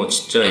らいの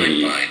ちっちゃ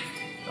い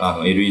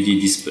LED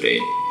ディスプレイ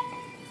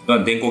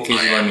が電光掲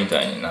示板み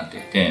たいになって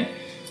て、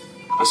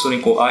それ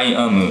にこう I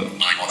am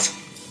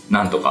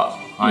なんとか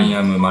I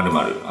am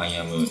 〇〇、I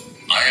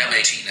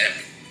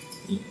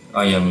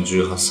am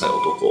 18歳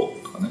男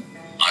とかね。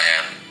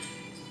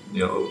い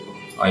や、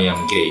I am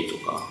gay と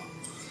か。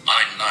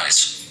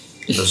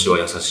私は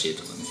優しい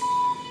とかね。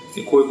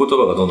でこういう言葉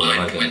がどんどん流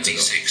れてるんだけど、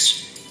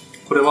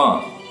これ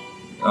は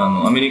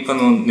アメリカ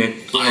のネ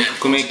ットの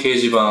匿名掲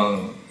示板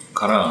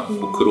から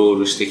クロー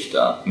ルしてき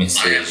たメッ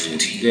セー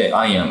ジで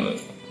I am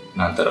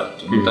なんたらっ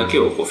ていうのだけ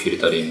をこうフィル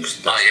タリング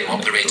して出してる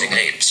んだけど、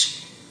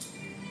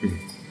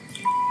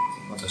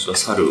私は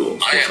猿を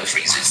操作して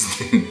ま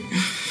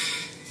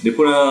すで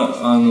これ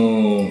は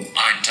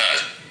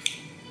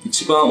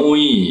一番多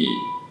い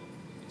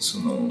そ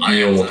の引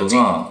用元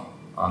が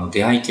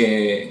出会い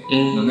系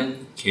のね、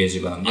掲示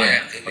板で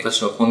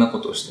私はこんなこ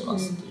とをしてま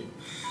すってい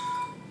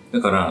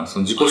う、だからそ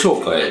の自己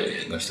紹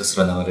介がひたす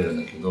ら流れる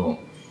んだけど、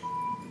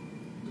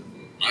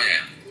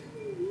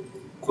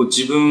こう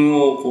自分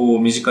をこう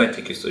短い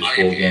テキストで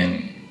表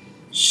現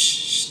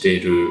して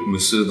いる無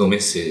数のメッ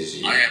セー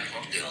ジ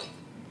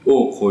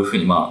をこういうふう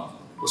に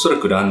おそら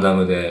くランダ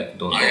ムで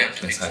どんどん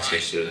再生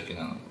してるだけ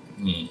なの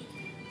に、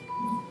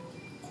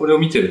これを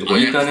見てるとこう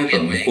インターネット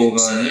の向こう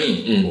側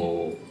に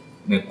こ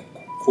う、ね、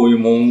こういう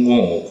文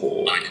言を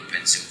こ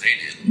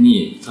う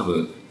に多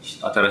分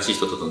新しい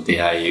人との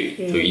出会い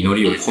という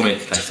祈りを込め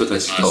てた人た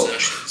ちの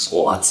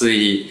こう熱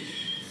い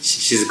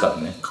静か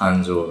なね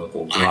感情が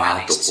こうぐわ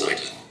ーっとこ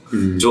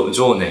う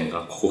情念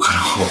がここから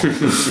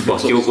湧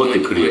き起こって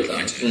くるような、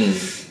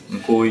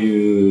こう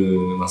い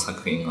う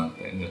作品があっ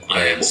て、ね、こ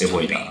れエ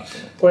モいなと思って。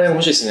これ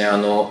面白いですね。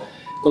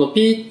この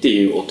ピーって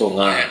いう音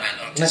がなん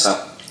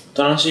か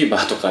トランシーバ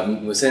ーとか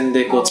無線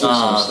でこう通信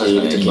してい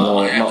る時の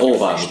オー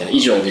バーみたいな以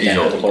上みたい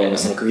なところの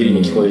その区切り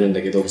に聞こえるん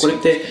だけど、これっ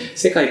て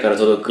世界から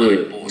届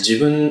く自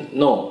分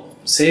の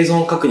生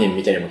存確認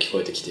みたいにも聞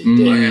こえてきてい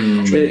て、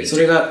でそ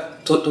れが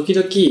時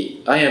々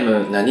I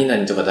am 何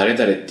々とか誰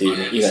々っていう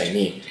の以外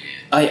に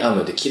I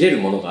am で切れる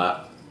もの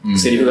が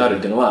セリフがある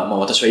っていうのは、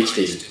私は生き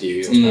ているって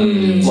いうよ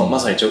うな、ま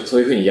さにそう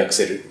いうふうに訳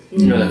せる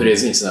ようなフレー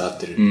ズにつながっ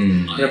てる。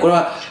でこれ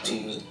は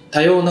多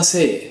様な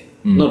性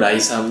の来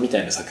賛みた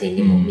いな作品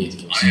にも見えて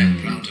きます。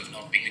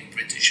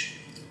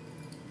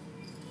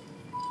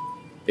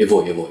エ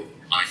ボイ。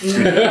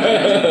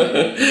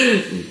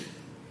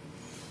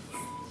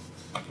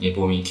エ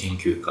ボミ研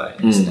究会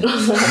ですね。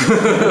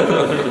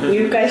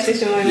誘拐して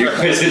しまいまし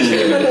た。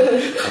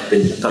勝手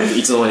に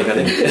いつの間にか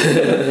ね。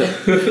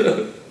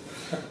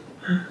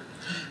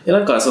な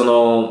んかなん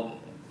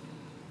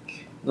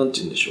て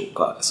言うんでしょう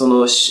か、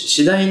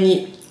次第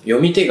に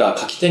読み手が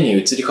書き手に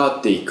移り変わ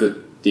っていくっ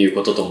ていう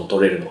こととも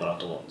取れるのかな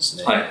と思うんです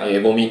ね。エ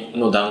ボミ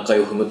の段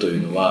階を踏むとい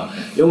うのは、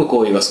読む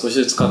行為が少し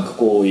ずつ書く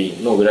行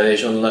為のグラデー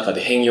ションの中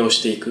で変容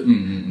していく、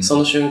そ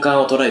の瞬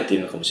間を捉えてい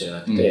るのかもしれな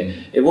く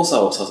て、エボ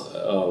さを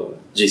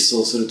実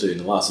装するとい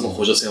うのはその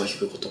補助線を引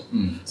くこと、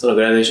その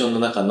グラデーションの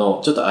中の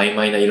ちょっと曖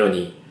昧な色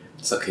に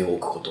作品を置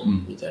くこと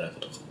みたいな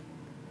ことかも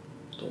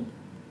と。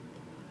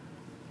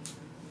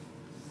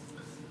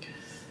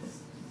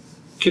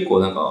結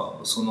構なんか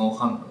その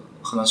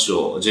話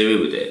を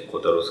JWEB で小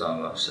太郎さ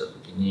んがした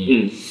時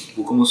に、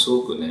僕もす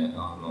ごくね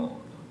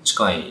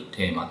近い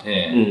テーマ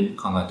で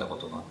考えたこ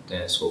とがあっ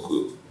て、すごく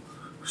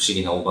不思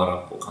議なオーバー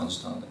ラップを感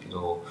じたんだけ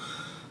ど、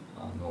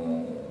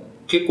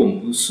結構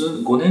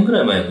5年ぐ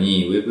らい前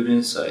にウェブ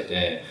連載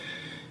で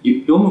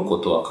読むこ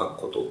とは書く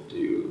ことって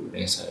いう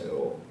連載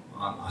を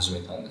始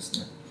めたんです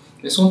ね。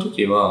でその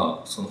時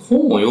はその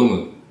本を読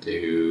むって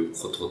いう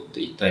ことっ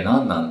て一体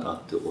何なんだ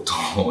っていうこ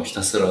とをひ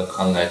たすら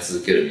考え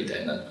続けるみた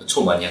いな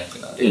超マニアック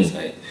な連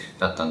載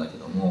だったんだけ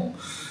ども、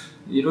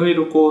いろい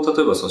ろこう例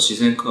えばその自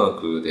然科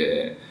学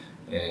で、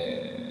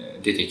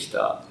出てき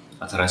た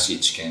新しい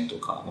知見と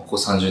かここ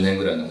30年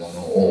ぐらいのもの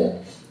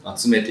を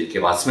集めていけ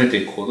ば集めて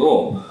いくほ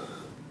ど、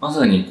ま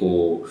さに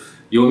こう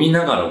読み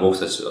ながら僕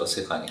たちは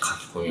世界に書き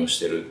込みをし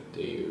てるっ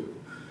ていう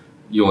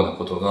ような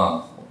こと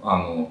が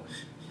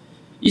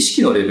意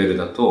識のレベル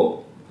だ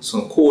とそ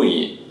の行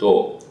為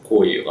と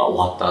行為が終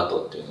わった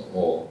後っていうの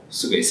を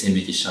すぐに線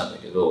引きしちゃうんだ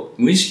けど、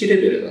無意識レ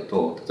ベルだ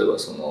と例えば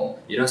その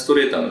イラスト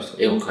レーターの人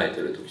が絵を描い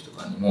てる時と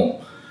かに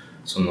も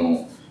そ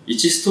の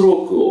1スト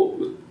ロークを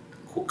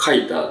こう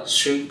描いた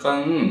瞬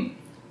間、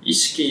意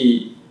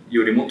識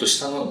よりもっと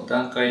下の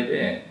段階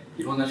で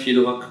いろんなフィー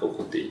ドバックが起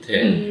こってい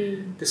て、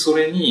でそ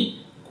れ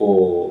に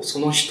こうそ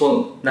の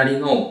人なり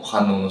の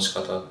反応の仕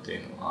方って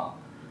いうのが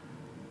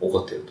起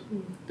こっていると。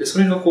でそ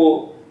れが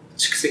こう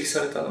蓄積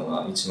されたの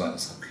が一枚の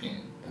作品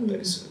だった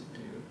りするって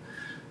いう、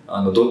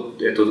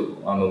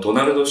ド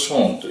ナルド・ショ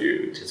ーンと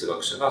いう哲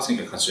学者が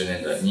1980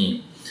年代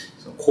に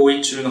その行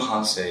為中の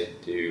反省っ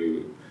て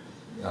いう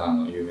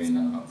有名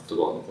な言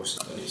葉を残し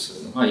たりす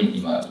るのが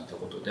今言った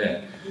こと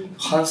で、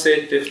反省っ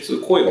て普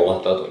通行為が終わ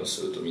った後に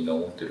するとみんな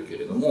思ってるけ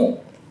れど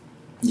も、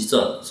実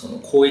はその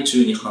行為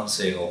中に反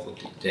省が起こっ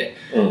ていて、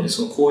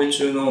その行為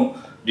中の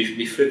リ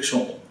フレクショ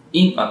ン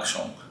インアクシ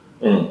ョ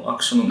ン、ア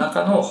クションの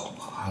中の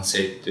反省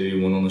ってい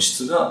うものの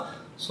質が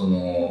そ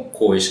の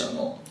行為者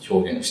の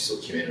表現の質を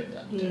決めるん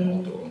だみたいな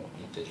ことを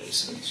言ってたり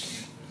するんで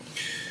すよ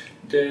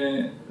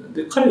ね。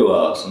で彼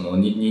はその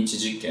認知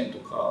実験と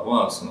か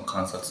はその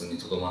観察に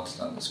とどまって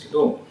たんですけ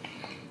ど、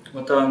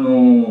また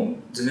全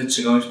然違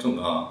う人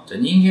が、じゃあ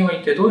人間は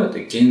一体どうやっ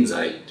て現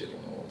在っていう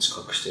ものを知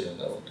覚してるん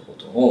だろうってこ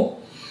と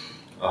を、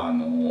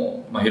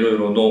いろい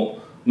ろノ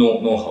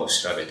ウハウを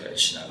調べたり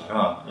しなが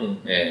ら、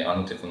あ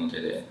の手この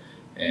手で、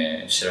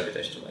調べ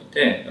た人がい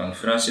て、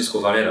フランシス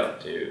コ・バレラっ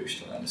ていう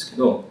人なんですけ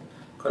ど、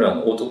彼は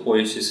オートポ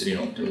エシス理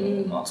論って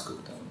いうのを作っ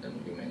たのでも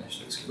有名な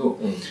人ですけど、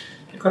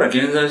彼は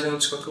現在性の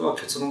知覚は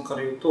結論か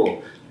ら言うと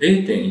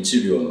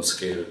 0.1 秒のス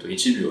ケールと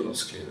1秒の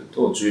スケール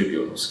と10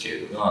秒のスケ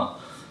ールが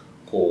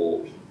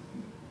こ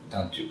う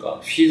なんていうか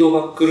フィード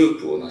バックル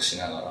ープをなし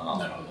ながら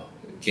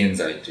現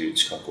在という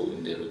知覚を生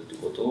んでいるって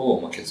こと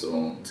を、結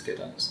論付け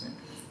たんですね。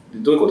で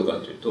どういうことか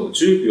というと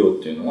10秒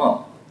っていうの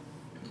は、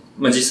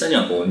実際に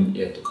はこう、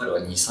彼は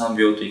 2,3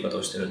 秒という言い方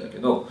をしてるんだけ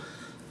ど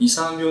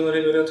 2,3 秒の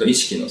レベルだと意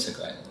識の世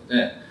界なの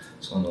で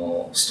そ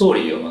のストー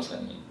リーをまさ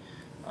に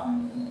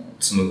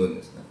紡ぐん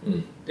ですね。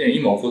で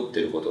今起こって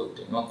いることっ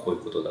ていうのはこうい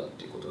うことだっ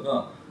ていうこと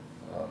が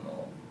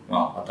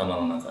頭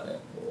の中で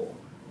こう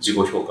自己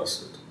評価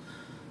すると。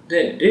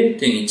で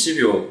 0.1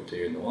 秒って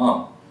いうの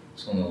は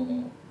その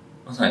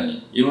まさ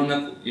にいろん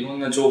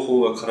な情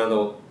報が体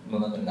の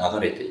中に流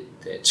れていっ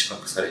て知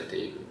覚されて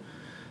いる。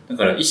だ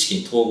から意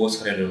識に統合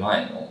される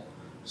前の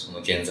その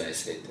現在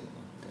性っていうのが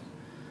あっ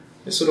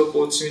てでそれを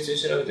こう緻密に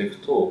調べていく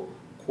と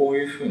こう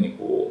いうふうに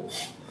こ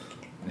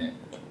うね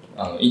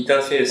インタ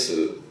ーフェー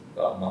ス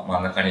が真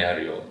ん中にあ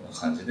るような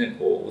感じで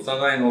こうお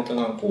互いが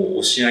こう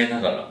押し合い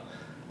ながら、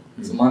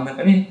その真ん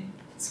中に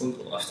その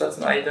2つ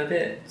の間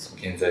でそ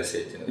の現在性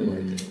っていうのが生ま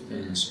れてるみたい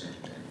な話な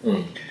の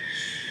で、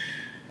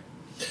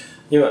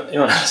今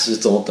の話ず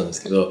っと思ったんで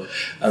すけど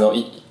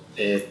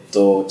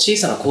小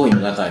さな行為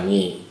の中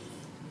に、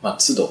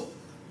都度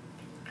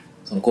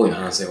その行為の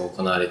反省が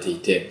行われてい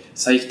て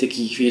再帰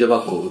的フィード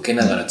バックを受け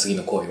ながら次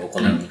の行為を行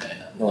うみたい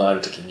なのがあ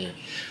るときに、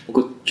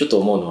僕ちょっと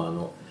思うのは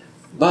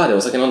バーで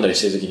お酒飲んだりし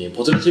てるときに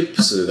ポテトチッ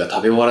プスが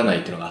食べ終わらない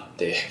っていうのがあっ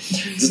て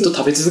ずっと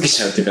食べ続け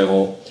ちゃうっていうか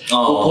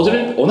ポ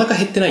テトお腹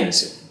減ってないんで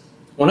すよ。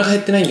お腹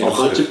減ってないんだけど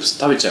ポテトチップス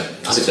食べちゃう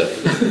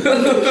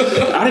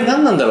あれ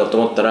何なんだろうと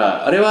思った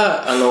らあれ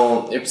は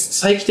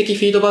再帰的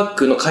フィードバッ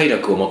クの快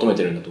楽を求め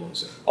てるんだと思うんで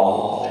すよ。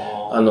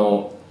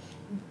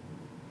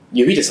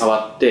指で触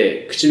っ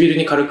て唇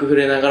に軽く触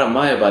れながら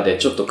前歯で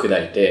ちょっと砕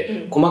い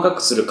て、細か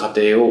くする過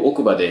程を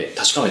奥歯で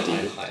確かめてい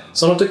る、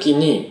その時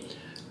に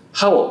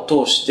歯を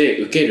通して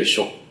受ける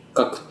触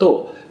覚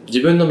と自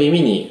分の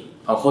耳に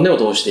骨を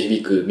通して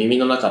響く耳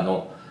の中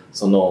の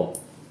その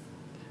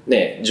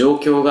状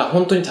況が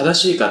本当に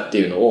正しいかって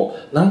いうのを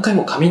何回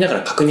も噛みなが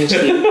ら確認し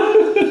ている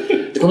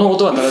でこの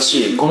音は正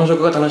しい、この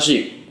触覚が正し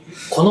い、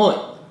こ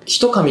の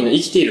一噛みの生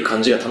きている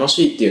感じが楽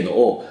しいっていうの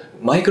を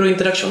マイクロイン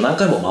タラクション何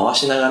回も回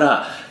しなが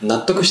ら納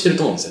得してる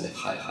と思うんですよね。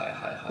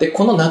で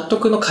この納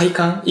得の快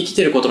感、生き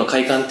てることの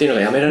快感っていうの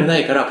がやめられな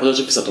いからポテト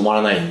チップスは止ま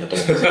らないんだと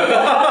思うんですよ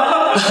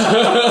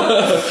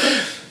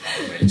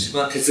一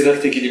番哲学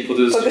的にポ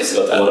テトチップス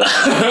が止まらな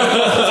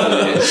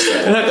い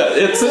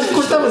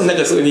これ多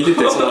分すごい似て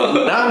てそ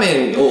のラー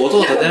メンを音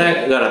を立てな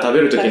がら食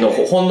べる時の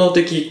本能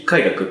的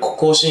快楽、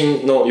更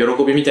新の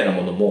喜びみたいな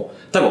ものも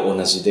多分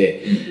同じ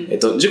で、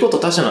自己と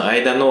他者の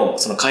間の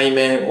その界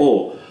面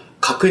を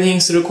確認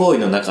する行為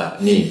の中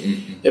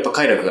にやっぱ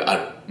快楽があ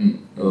る。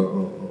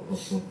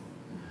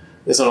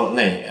でその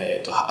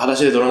裸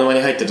足で泥沼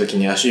に入った時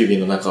に足指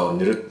の中を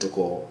ぬるっと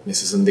こう、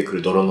進んでく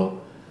る泥の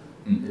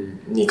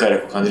に快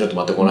楽を感じると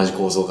全く同じ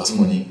構造がそ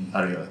こに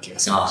あるような気が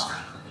する。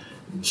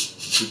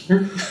す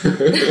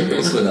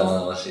ごい生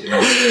々しい。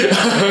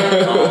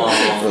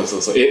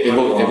そうエ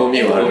ボ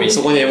ミはある。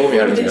そこにエボミ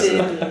ある気がする。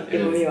エ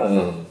ボミは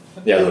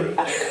宿る。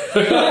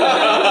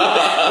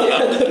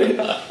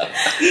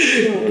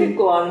でも結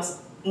構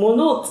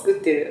物を作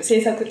ってる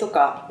制作と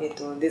か、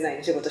デザイン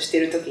の仕事して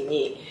る時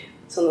に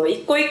その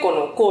一個一個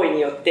の行為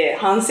によって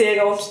反省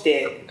が起き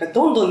て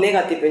どんどんネ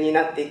ガティブに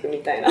なっていくみ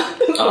たいなと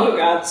ころ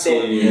があっ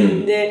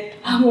てで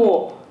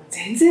もう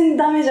全然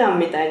ダメじゃん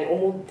みたいに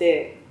思っ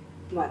て、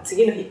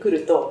次の日来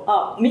ると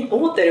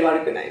思ったより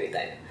悪くないみ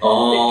たいなで結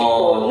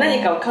構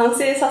何かを完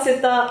成さ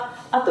せた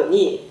後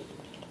に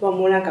も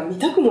う見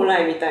たくもな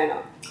いみたいな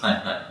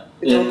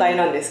状態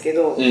なんですけ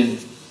ど、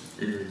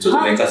ちょっ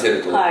と寝かせ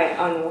ると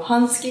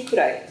半月く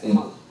らい、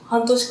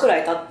半年く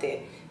らい経っ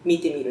て見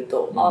てみる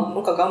と、な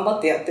んか頑張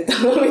ってやって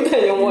たなみた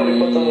いに思える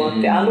こともあっ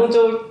て、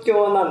状況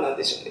は何なん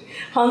でしょうね。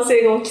反省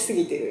が起きす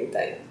ぎてるみ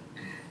たいな。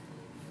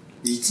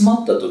煮詰ま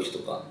った時と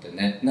かって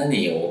ね、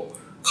何を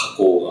書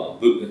こ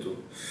うが、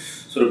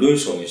それ文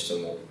章にして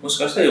も、もし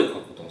かしたらよく書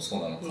くこともそ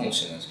うなのかも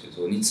しれないですけ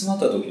ど、煮詰まっ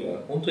た時は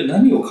本当に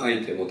何を書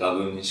いても多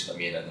分にしか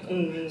見えなくな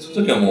る。そ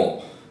の時は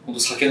もう本当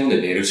酒飲んで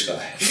寝るしか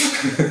ない。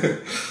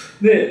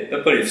で、や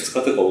っぱり2日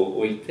とか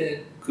置い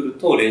てくる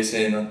と冷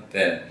静になっ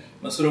て、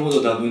それほ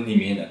ど多分に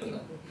見えなくな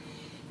る。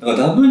だか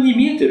ら多分に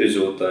見えてる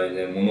状態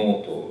で物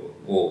事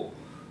を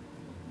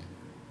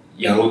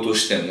やろうと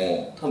して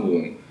も、多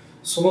分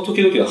その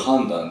時々の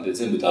判断で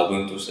全部多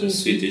分として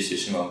推定して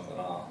しまうか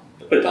ら、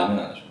やっぱりダメ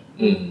なんでしょ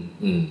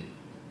うね。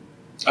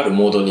ある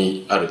モード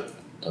にある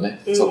と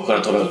ね、そこか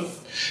ら取る。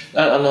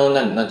な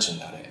んちゅうん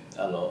だあれ。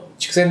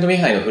筑前とミ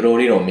ハイのフロー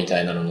理論み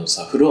たいなのの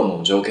さ、フロー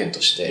の条件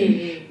とし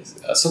て、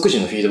即時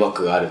のフィードバッ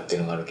クがあるってい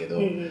うのがあるけど、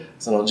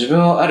その自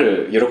分をあ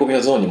る喜び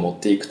のゾーンに持っ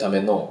ていくた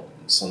めの、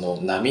その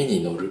波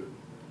に乗る、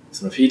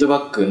そのフィード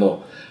バック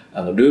の、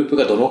ループ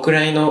がどのく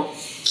らいの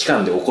期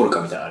間で起こる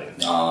かみたいなのあるよ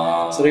ね。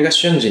それが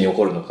瞬時に起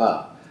こるの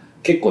か、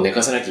結構寝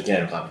かせなきゃいけな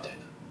いのかみたいな。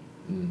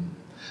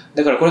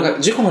だからこれが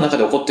事故の中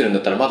で起こってるんだ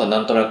ったらまだな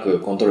んとなく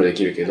コントロールで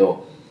きるけ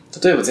ど、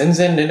例えば全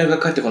然連絡が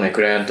返ってこない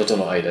クライアントと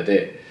の間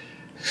で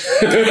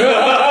フィー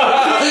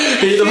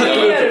ドバッ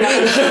クループ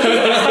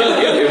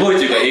エボい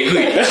というかえぐ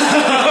い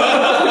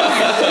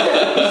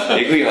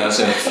えぐい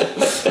話なんです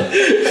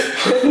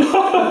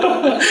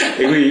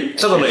えぐい、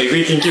ただのえぐ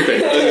い研究会え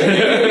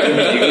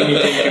ぐみ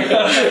研究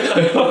会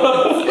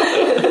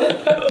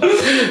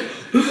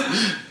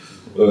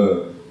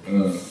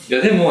い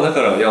やでもだ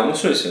からいや面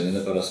白いですよね。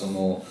だからそ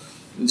の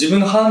自分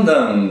の判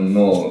断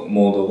の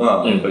モード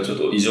がやっぱりちょっ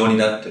と異常に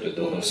なってる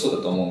と、そう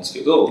だと思うんですけ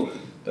ど、だか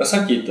ら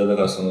さっき言っただ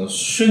からその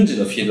瞬時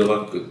のフィード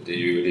バックって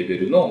いうレベ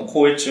ルの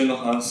行為中の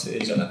反省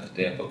じゃなく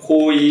て、やっぱ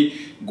行為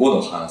後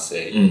の反省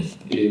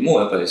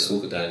もやっぱりす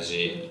ごく大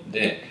事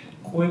で、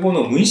行為後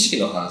の無意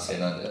識の反省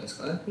なんじゃないです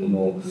かね。こ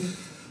の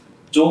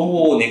情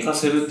報を寝か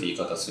せるって言い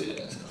方するじゃ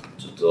ないですか。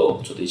ちょっ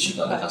と1週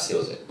間寝かせ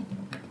ようぜ、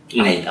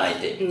相手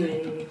みたいな、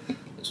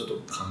ちょっと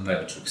考えを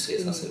直整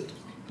させると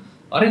か、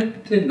あれっ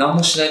て何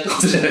もしないってこ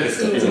とじゃないで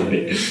すか。つま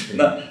り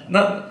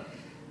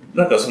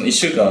なんかその1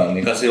週間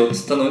寝かせようって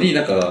言ったのに、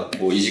なんか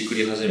こういじく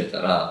り始め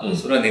たら、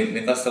それは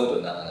寝かせたこと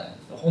にならない。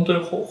本当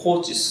に放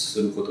置す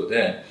ること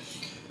で、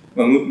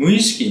無意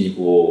識に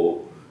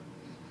こ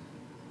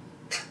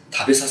う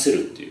食べさせ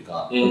るっていう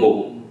か、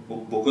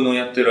僕の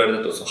やってるあれ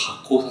だとその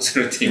発酵させ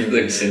るっていう言い方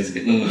だけしてるんです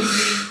けど、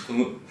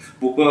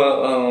僕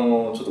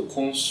はちょっと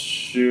今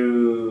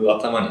週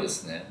頭にで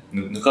すね、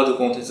ぬか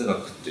床の哲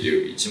学って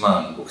いう1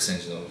万6000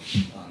字の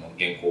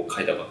原稿を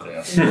書いたばっかりな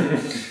んですけど、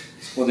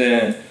そこ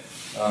で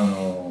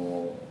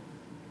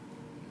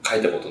書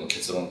いたことの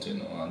結論という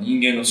のは、人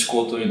間の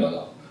思考というの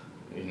は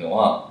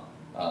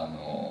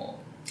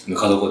ぬ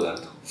か床であ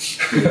ると。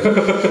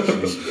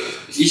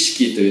意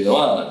識というの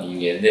は人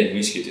間で、無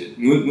意識とい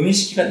う無意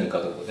識がぬか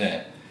床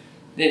で、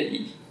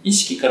意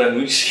識から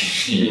無意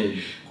識に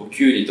こう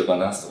キュウリとか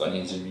ナスとか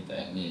人参みた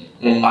いに、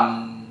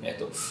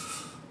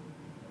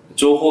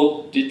情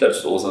報って言ったらちょ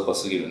っと大雑把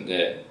すぎるん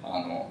で、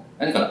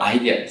何かのア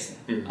イデアです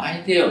ね、ア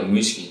イデアを無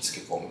意識につ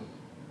け込む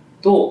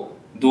と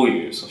どう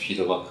いうそのフィー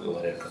ドバックが生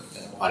まれるかみた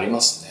いなのがありま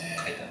すね。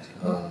書いたんですけ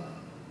ど、だか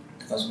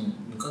らその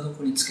ぬか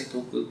床につけて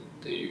おくっ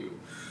ていう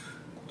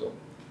こと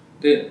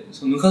で、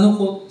そのぬか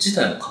床自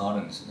体も変わ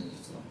るんですよね、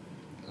実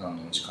は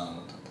時間が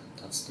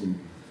経つと。だ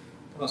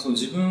からその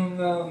自分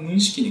が無意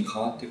識に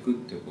変わっていくっ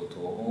ていうこと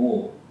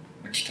を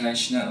期待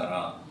しなが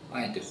ら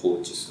あえて放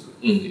置する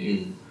って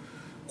いう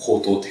高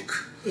等テク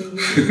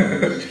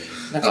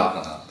なん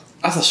か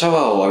朝シャ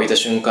ワーを浴びた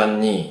瞬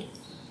間に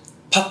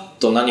パッ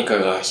と何か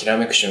がひら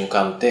めく瞬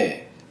間っ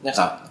て、なん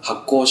か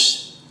発酵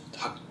し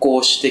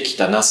てき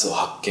たナスを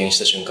発見し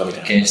た瞬間みた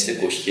いな。発見して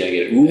こう引き上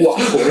げる。うわ、こ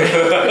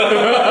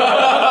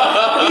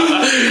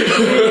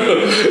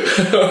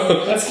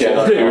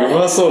れう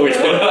まそうみ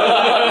たいな。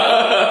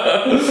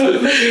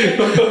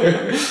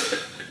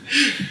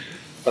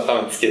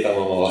頭つけたま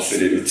ま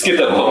忘れる。つけ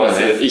たまま忘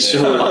れる。一生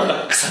腐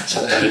っち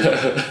ゃったみたいな。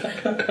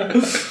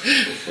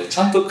ち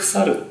ゃんと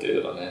腐るってい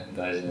うのがね、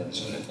大事なんで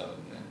しょうね、多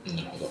分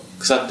ね。なるほど。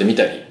腐ってみ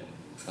たり、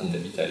発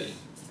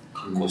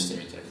酵し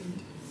てみたり。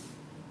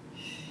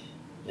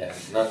いや、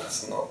なんか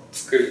その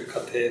作る過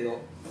程の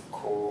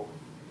こ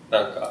う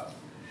なんか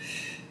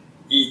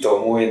いいと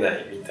思えな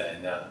いみた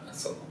いな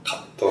その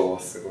葛藤は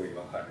すごい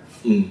わかる。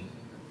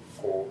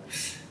こう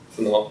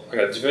そのなん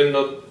か自分の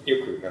よ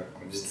くなんか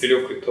実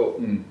力と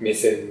目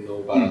線の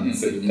バラン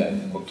スみたいな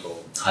ことをよ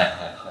く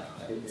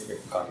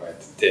考え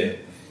て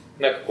て、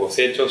なんかこう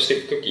成長して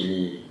いくとき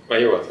に、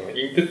要はその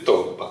インプッ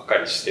トばっか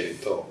りしてる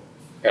と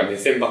目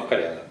線ばっか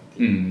り上がっ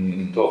て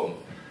いくと、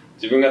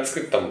自分が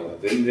作ったものが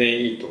全然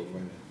いいと思えな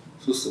い。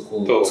そうすると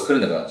こう作れ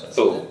なくなっちゃう、ね。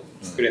そう、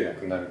作れな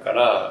くなるか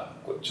ら、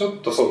ちょっ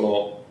とそ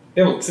の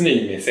でも常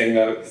に目線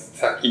が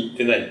先行っ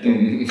てないと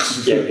引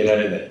き上げら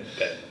れないみ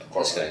たいなとこ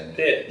ろがあっ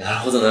て、なる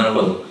ほどなる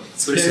ほど。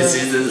それ全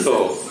然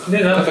そう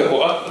でなんか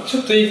こうち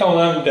ょっといいかも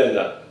なみたい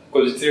な、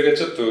こう実力が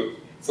ちょっと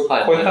超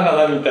えたか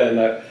なみたい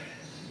な、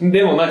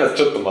でもなんか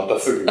ちょっとまた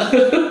すぐダメ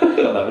だっ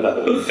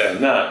たみた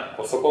いな、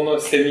そこの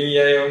せめ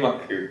ぎ合いをうま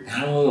く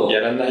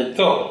やらない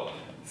と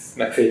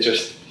なんか成長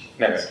して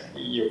なんか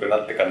良くな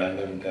ってかない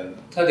なみたいな。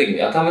ただ的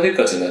に頭でっ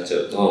かちになっちゃ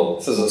う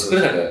と、作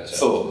れなくなっちゃう。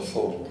そ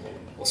う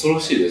恐ろ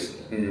しいで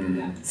す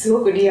ね。す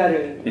ごくリア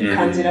ルに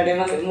感じられ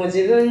ます。もう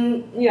自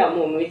分には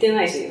もう向いて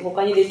ないし、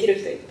他にできる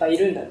人いっぱいい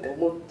るんだって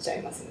思っちゃ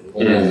います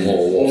よ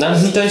ね。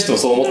何に対しても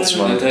そう思ってし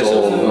まう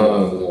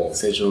と、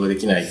成長がで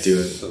きないってい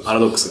うパラ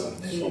ドックスがある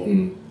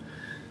ね。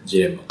ジ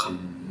レンマか。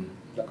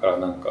だから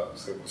なんか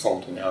それこそ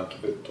本当にアウト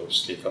プットを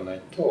していかな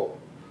いと、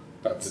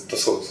ずっと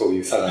そう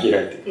いう差が開い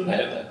ていくみた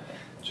いな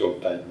状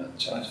態になっ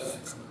ちゃうんじゃないかな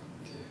っ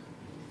てい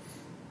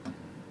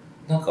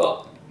う。なん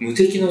か無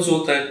敵の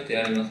状態って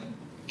ありますね、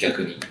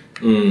逆に。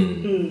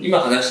今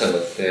話したの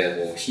っ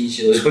てもう瀕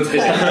死の状態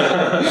じゃん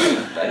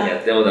何や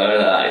ってもダメ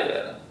だ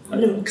みた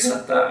いな、腐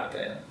ったみ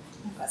たいな、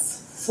なんか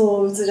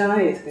そううつじゃ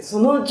ないですけど、そ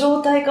の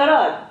状態か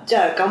らじ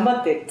ゃあ頑張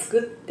って作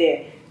っ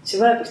てし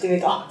ばらくしてみ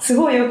ると、あ、す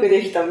ごいよく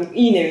できた、い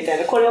いねみたい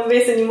な、これをベ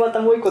ースにまた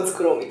もう一個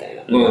作ろうみたい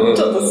な、ちょっ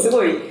とす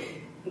ごい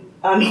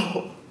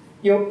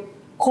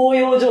高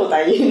揚状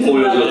態に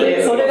なっ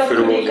て、それが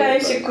繰り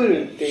返し来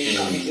るっていう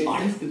感じで、あ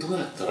れってどうや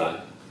った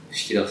ら引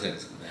き出せるん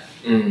ですかね、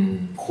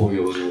高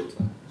揚状態。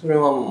それ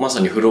はまさ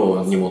にフ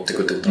ローに持って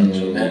くってことなんで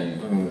しょうね。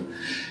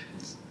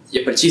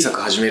やっぱり小さく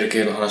始める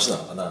系の話な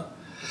のかな。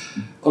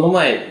この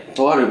前、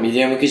とあるメデ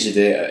ィアム記事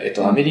で、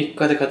アメリ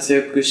カで活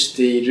躍し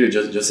ている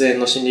女性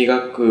の心理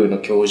学の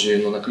教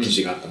授のなんか記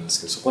事があったんです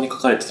けど、そこに書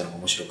かれてたのが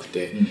面白く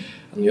て、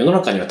世の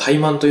中には怠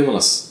慢というもの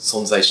は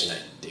存在しない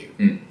ってい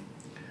う。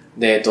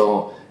で、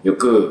よ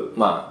く、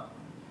な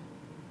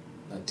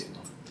んていう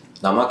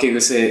の、怠け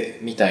癖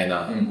みたい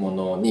なも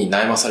のに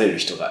悩まされる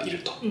人がいる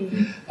と。例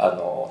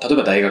え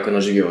ば大学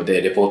の授業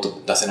でレポー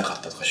ト出せなか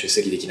ったとか、出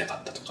席できな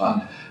かったと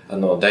か、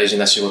大事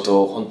な仕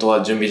事を本当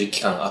は準備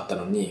期間があった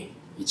のに、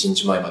1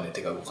日前まで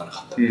手が動かな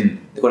かった、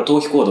でこれは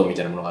逃避行動み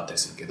たいなものがあったり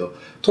するけど、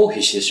逃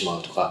避してしま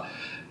うとか、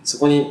そ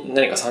こに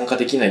何か参加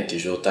できないってい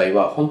う状態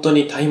は本当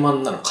に怠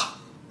慢なのか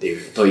ってい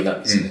う問いな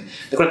んですよね。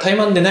でこれ怠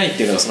慢でないっ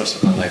ていうのがその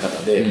人の考え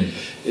方で、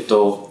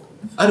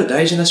ある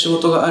大事な仕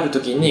事がある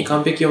時に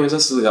完璧を目指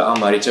すがあん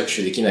まり着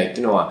手できないっ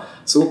ていうのは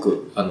すご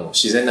く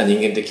自然な人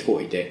間的行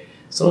為で、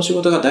その仕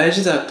事が大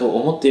事だと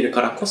思っている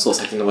からこそ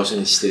先延ばし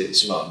にして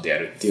しまうんであ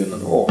るっていう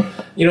のを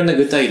いろんな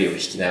具体例を引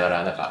きなが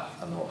らなんか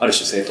ある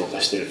種正当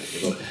化してるんだけ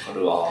ど、あ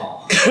る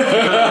わ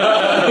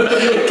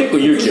結構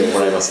勇気を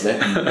もらいますね。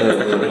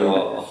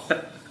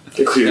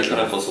結構勇気だ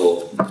からこ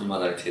そ今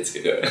だけ手つけ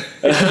て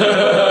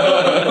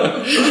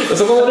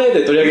そこの例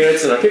で取り上げられ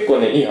てたのは結構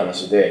ねいい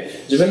話で、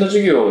自分の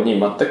授業に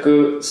全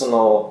く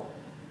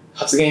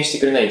発言して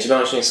くれない一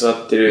番後ろに座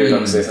ってる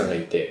学生さんが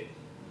いて、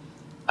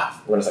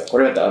ごめんなさい、こ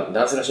れは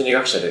男性の心理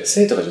学者で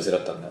生徒が女性だ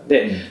ったんだ。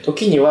で、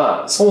時に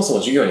はそもそも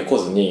授業に来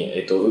ずに、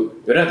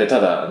裏でた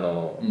だ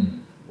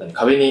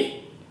壁に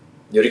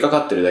寄りかか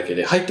ってるだけ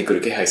で入ってく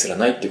る気配すら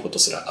ないっていうこと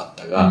すらあっ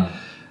たが、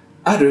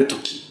ある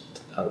時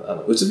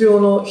うつ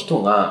病の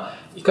人が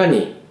いか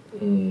に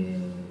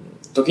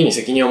時に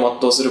責任を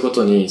全うするこ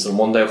とにその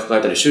問題を抱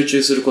えたり集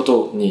中するこ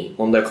とに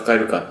問題を抱え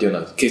るかっていうよ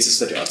うなケースス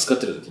タディを扱っ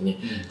てる時に、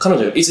彼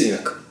女がいつにな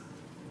く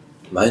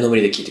前の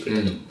めりで聞いてく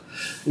れたと。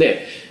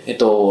で、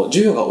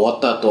授業が終わ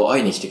った後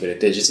会いに来てくれ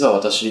て、実は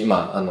私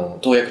今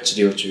投薬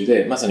治療中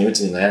でまさにう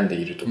つに悩んで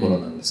いるところ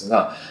なんです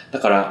が、だ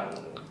から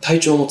体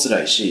調も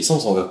辛いし、そも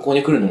そも学校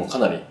に来るのもか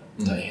なり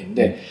大変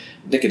で、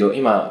だけど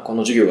今こ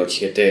の授業が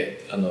聞け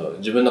て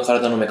自分の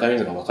体のメカニ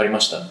ズムが分かりま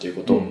したっていう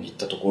ことを言っ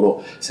たとこ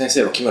ろ、先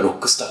生は君はロッ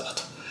クスターだ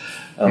と、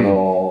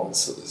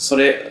そ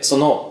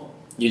の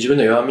自分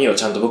の弱みを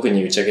ちゃんと僕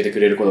に打ち明けてく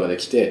れることがで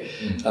きて、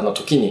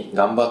時に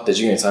頑張って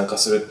授業に参加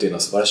するっていうの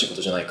は素晴らしいこ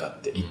とじゃないかっ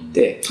て言っ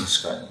て、確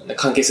かに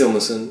関係性を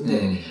結んで、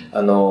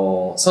そ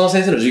の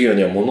先生の授業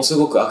にはものす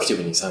ごくアクティ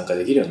ブに参加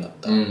できるようになっ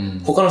た、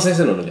他の先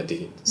生のには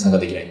参加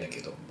できないんだけ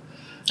ど、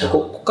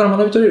ここから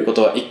学び取れるこ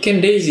とは、一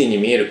見レイジーに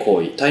見える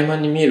行為、怠慢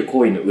に見える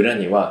行為の裏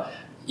には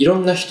いろ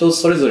んな人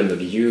それぞれの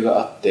理由が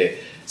あって、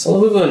その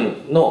部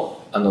分の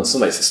つ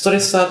まりストレッ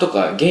サーと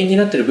か原因に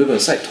なっている部分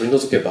さえ取り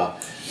除けば、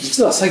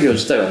実は作業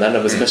自体は何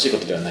ら難しいこ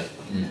とではない、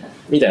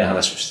みたいな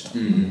話をしてた。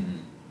い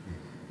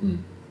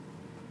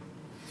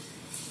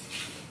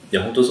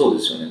や本当そう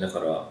ですよね。だか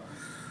ら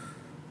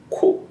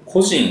個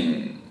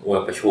人を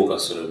やっぱ評価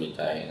するみ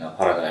たいな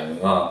パラダイム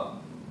が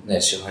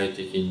ね、支配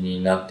的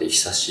になって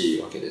久し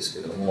いわけで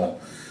すけども、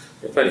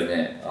やっぱり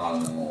ね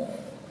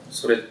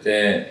それっ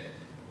て、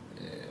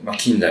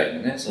近代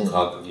のねその科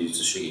学技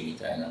術主義み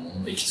たいなも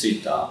のの行き着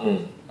いた、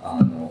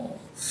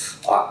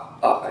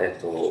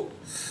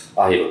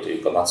アイロとい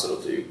うか末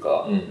路という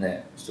か、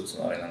一つ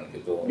のあれなんだけ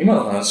ど、今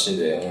の話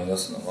で思い出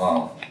すの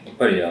はやっ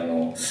ぱり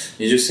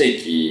20世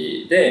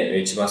紀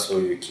で一番そう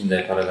いう近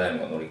代パラダイ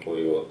ムを乗り越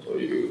えようと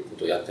いうこ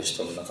とをやった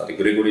人の中で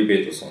グレゴリー・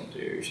ベイトソンと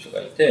いう人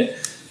がいて、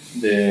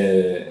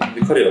で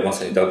彼はま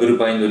さにダブル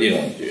バインド理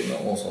論とい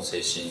うのをその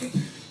精神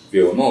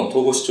病の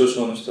統合失調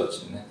症の人た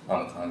ちのね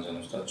患者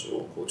の人たち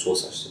をこう調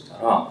査してた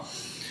ら、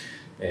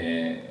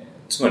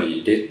つま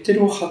りレッテ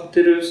ルを貼っ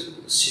てる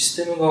シ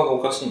ステム側がお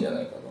かしいんじゃ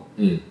ないかと。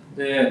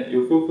で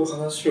よくよく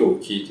話を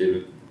聞いて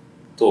る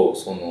と、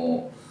そ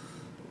の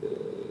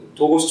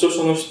統合失調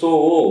症の人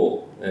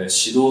を指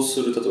導す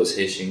る例えば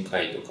精神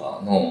科医と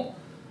かの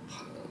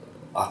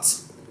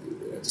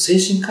精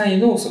神科医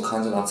のその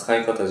患者の扱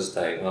い方自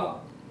体が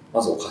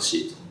まずおか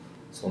しいと。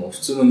その普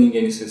通の人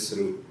間に接す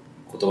る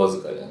言葉遣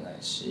いじゃない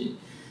し、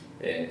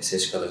接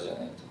し方じゃな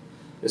いと。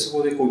でそ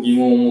こでこう疑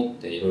問を持っ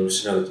ていろいろ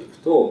調べていく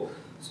と、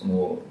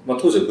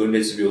当時は分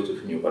裂病という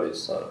ふうに呼ばれ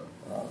てたわ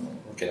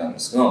けなんで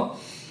すが、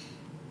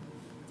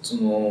そ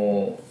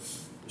の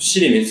支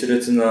離滅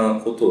裂な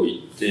ことを言っ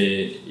て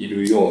い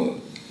るよう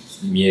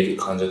に見える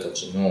患者た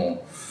ち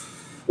の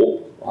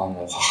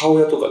母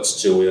親とか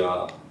父親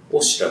を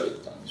調べ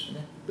てたんですよ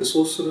ね。で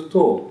そうする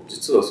と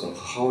実はその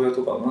母親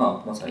とかが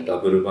まさにダ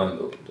ブルバイン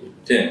ドといっ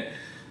て、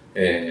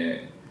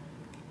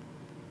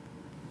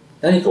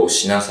何かを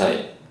しなさ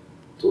い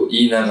と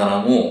言いながら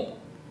も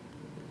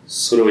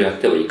それをやっ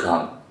てはいか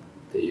んっ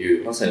て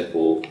いう、まさに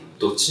こう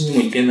どっちに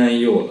もいけな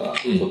いようなこ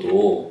と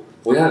を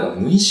親が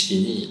無意識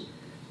に、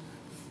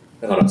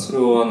だからそれ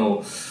を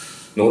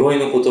呪い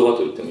の言葉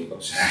と言ってもいいか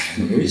もしれない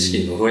けど、無意識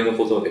に呪いの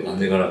言葉でがん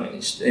でがらめ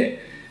にして、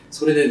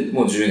それで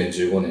もう10年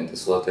15年で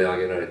育て上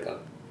げられた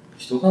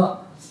人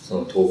がそ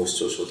の統合失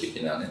調症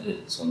的なね、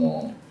そ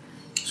の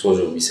症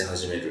状を見せ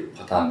始める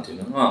パターンってい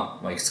うの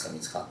が、いくつか見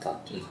つかったっ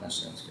ていう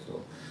話なんですけ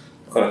ど、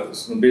だから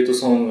そのベイト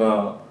ソン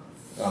が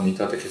見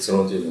立て結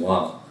論というの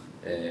は、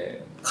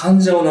患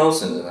者を治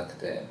すんじゃなく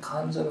て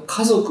患者の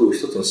家族を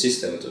一つのシ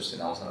ステムとして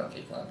治さなきゃ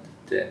いけないって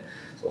言って、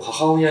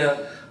母親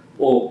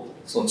を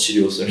その治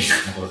療するみた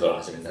いなことか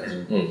ら始めたんです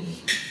よ、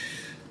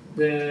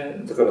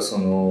でだからそ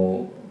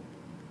の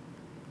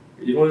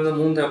いろいろな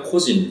問題は個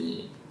人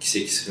に寄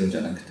責するんじ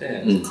ゃなく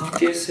て、関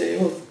係性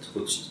を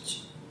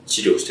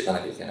治療していかな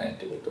きゃいけないっ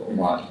てことを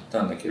言っ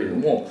たんだけれど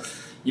も、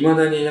いま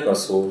だにだから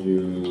そうい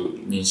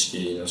う認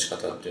識の仕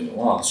方っていう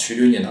のは主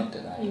流にはなって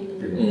ないん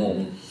だけど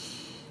も、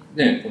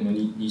ね、この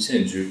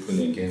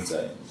2019年現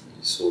在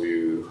そう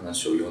いう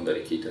話を読んだ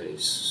り聞いたり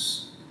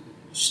し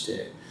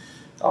て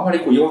あま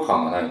りこう違和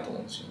感がないと思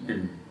うんですよ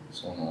ね、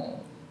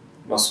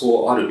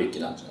そうあるべき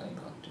なんじゃない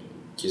かっていう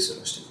気す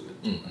らしてくるっ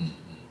ていうか、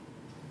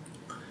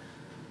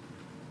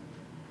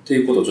って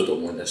いうことをちょっと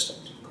思い出し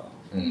たっていうか、あ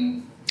りが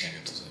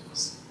とうございま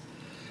す。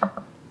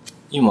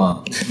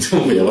今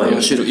やばい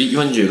46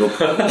分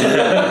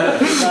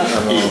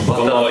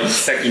この行き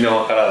先の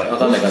わから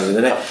ない感じ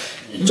でね、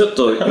ちょっ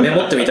とメ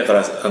モってみたか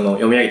ら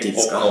読み上げていいで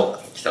すか。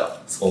来た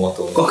走馬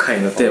灯。今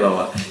回のテーマ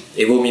は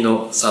エボミ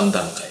の3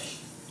段階。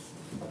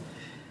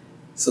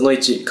その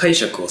1、解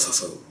釈を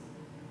誘う。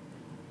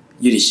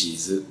ユリシー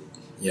ズ、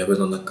藪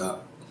の中、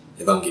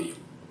エヴァンゲリオン。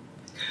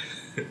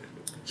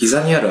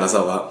膝にあるあ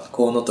ざは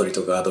コウノトリ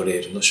とガードレ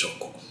ールの証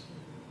拠。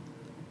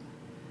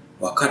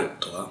わかる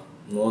とは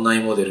脳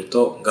内モデル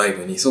と外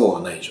部に齟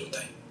齬がない状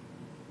態。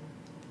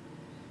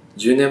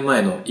10年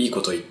前のいい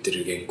こと言って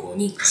る原稿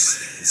に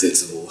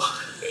絶望。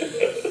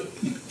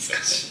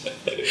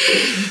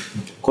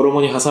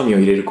衣にハサミを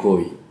入れる行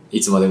為、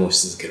いつまでも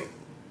し続けろ。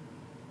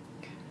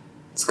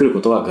作る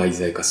ことは外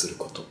在化する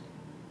こと。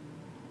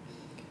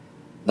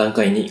段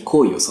階に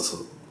好意を誘う。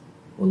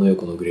小野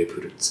横のグレープ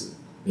フルーツ、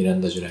ミラ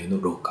ンダ・ジュライの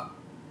廊下。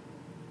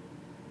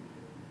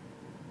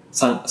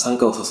3、参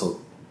加を誘う。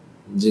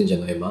神社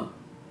の絵馬、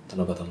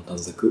七夕の短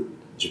冊、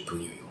10分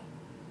猶予。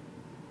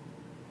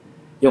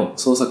4、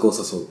創作を誘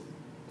う。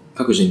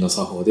各人の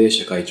作法で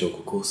社会彫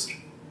刻をする。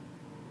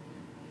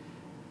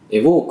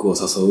エボークを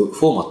誘う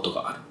フォーマット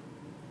がある。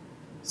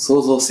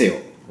想像せよ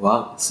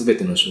はすべ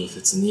ての小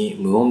説に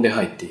無音で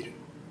入っている。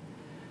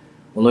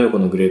小野横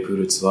のグレープフ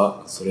ルーツ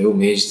はそれを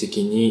明示的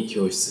に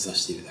表出さ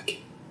せているだけ。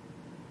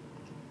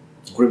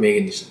これ名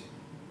言でしたね。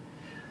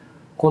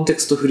コンテ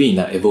クストフリー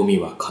なエボミ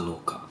は可能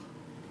か。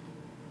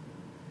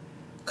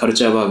カル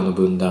チャーバーグの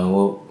分断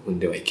を生ん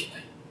ではいけな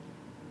い。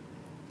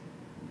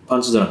パ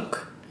ンチドラン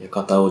ク、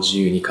館を自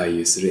由に回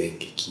遊する演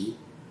劇。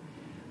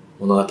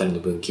物語の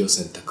分岐を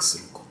選択す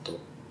ること。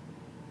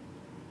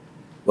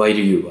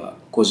While You は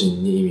個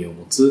人に意味を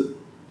持つ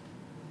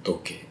統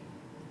計。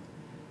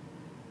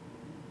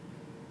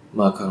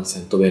マーク・ハン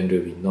センとベン・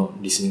ルービンの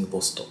リスニングポ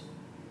スト。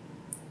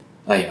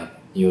アイアン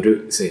によ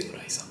る生の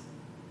来産。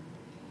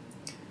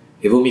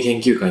エボミ研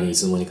究会にい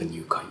つの間にか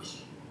入会。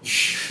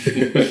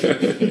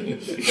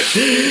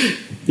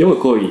読む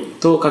行為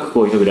と書く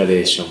行為のグラ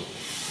デーショ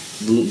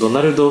ン。ド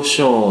ナルド・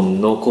ショー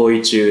ンの行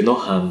為中の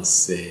反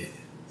省。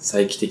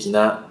再帰的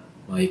な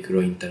マイク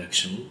ロインタラク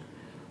ション。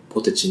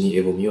ポテチに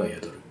エボミは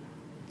宿る。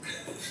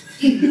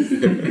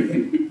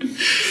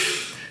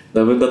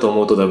打分だと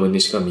思うと打分に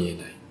しか見え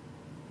ない。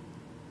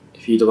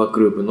フィードバック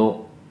ループ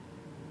の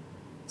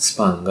ス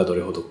パンがど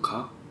れほど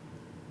か。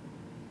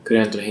ク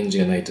ライアントの返事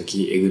がないと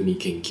き、えぐみ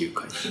研究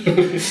会。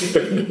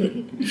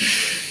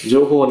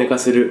情報を寝か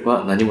せる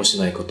は何もし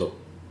ないこと。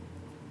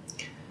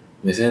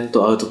目線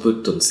とアウトプ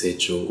ットの成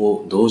長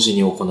を同時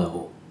に行おう。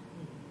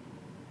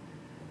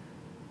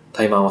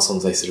怠慢は存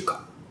在する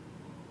か。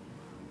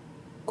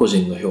個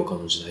人の評価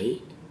の時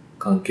代、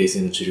関係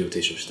性の治療を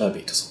提唱したベ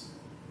イトソン。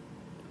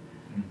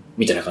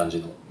みたいな感じ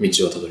の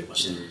道をたどりま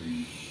し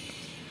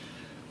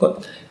た。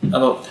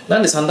な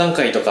んで3段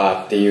階と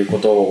かっていうこ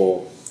と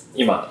を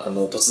今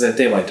突然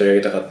テーマに取り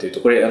上げたかっていうと、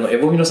これエ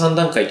ボミの3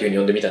段階というふうに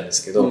呼んでみたんで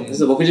すけど、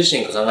実は僕自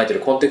身が考えてい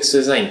るコンテクスト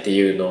デザインって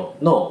いうの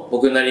の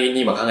僕なりに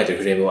今考えてい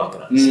るフレームワーク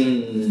なんですよ。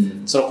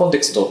そのコンテ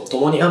クストと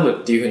共に編む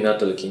っていうふうになっ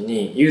た時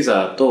に、ユーザ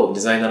ーとデ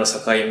ザイナーの境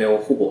目を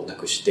ほぼな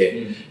くし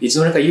て、いつ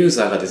の間にかユー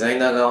ザーがデザイ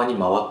ナー側に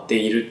回って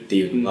いるって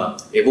いうのが、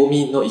エボ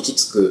ミの行き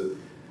着く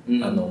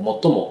最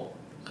も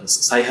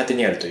最果て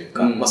にあるという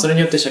か、それに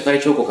よって社会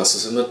彫刻が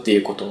進むってい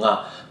うこと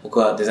が僕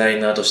はデザ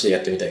イナーとしてや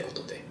ってみたいこ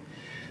とで、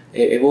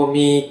エボ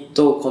ミ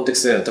とコンテク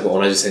ストデザインは多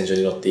分同じ線上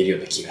に乗っているよう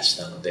な気がし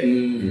たので、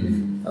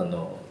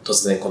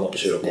突然この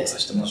収録をさ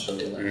せてもらったと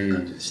いうような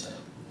感じでした。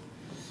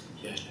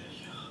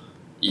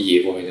いい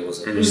エボミでご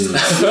ざいました。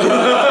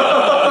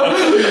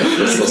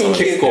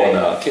結構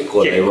な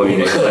エボミ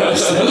でございま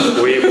し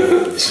た。おエボ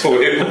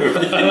ミ。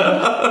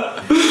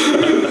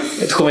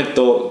コメン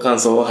ト、感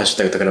想はハッシュ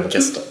タグ宝物キ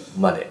ャスト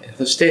まで。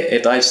そし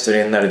て、愛知トリ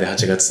エンナーレで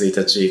8月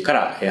1日か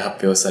ら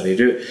発表され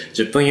る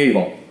10分遺言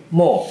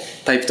も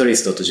タイプトリー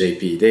ス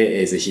 .jp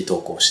でぜひ投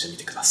稿してみ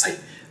てください。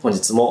本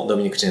日もド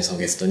ミニク・チェンさんを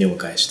ゲストにお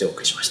迎えしてお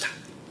送りしました。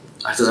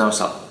ありがとうございまし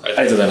た。あり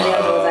がとうご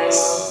ざいま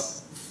す。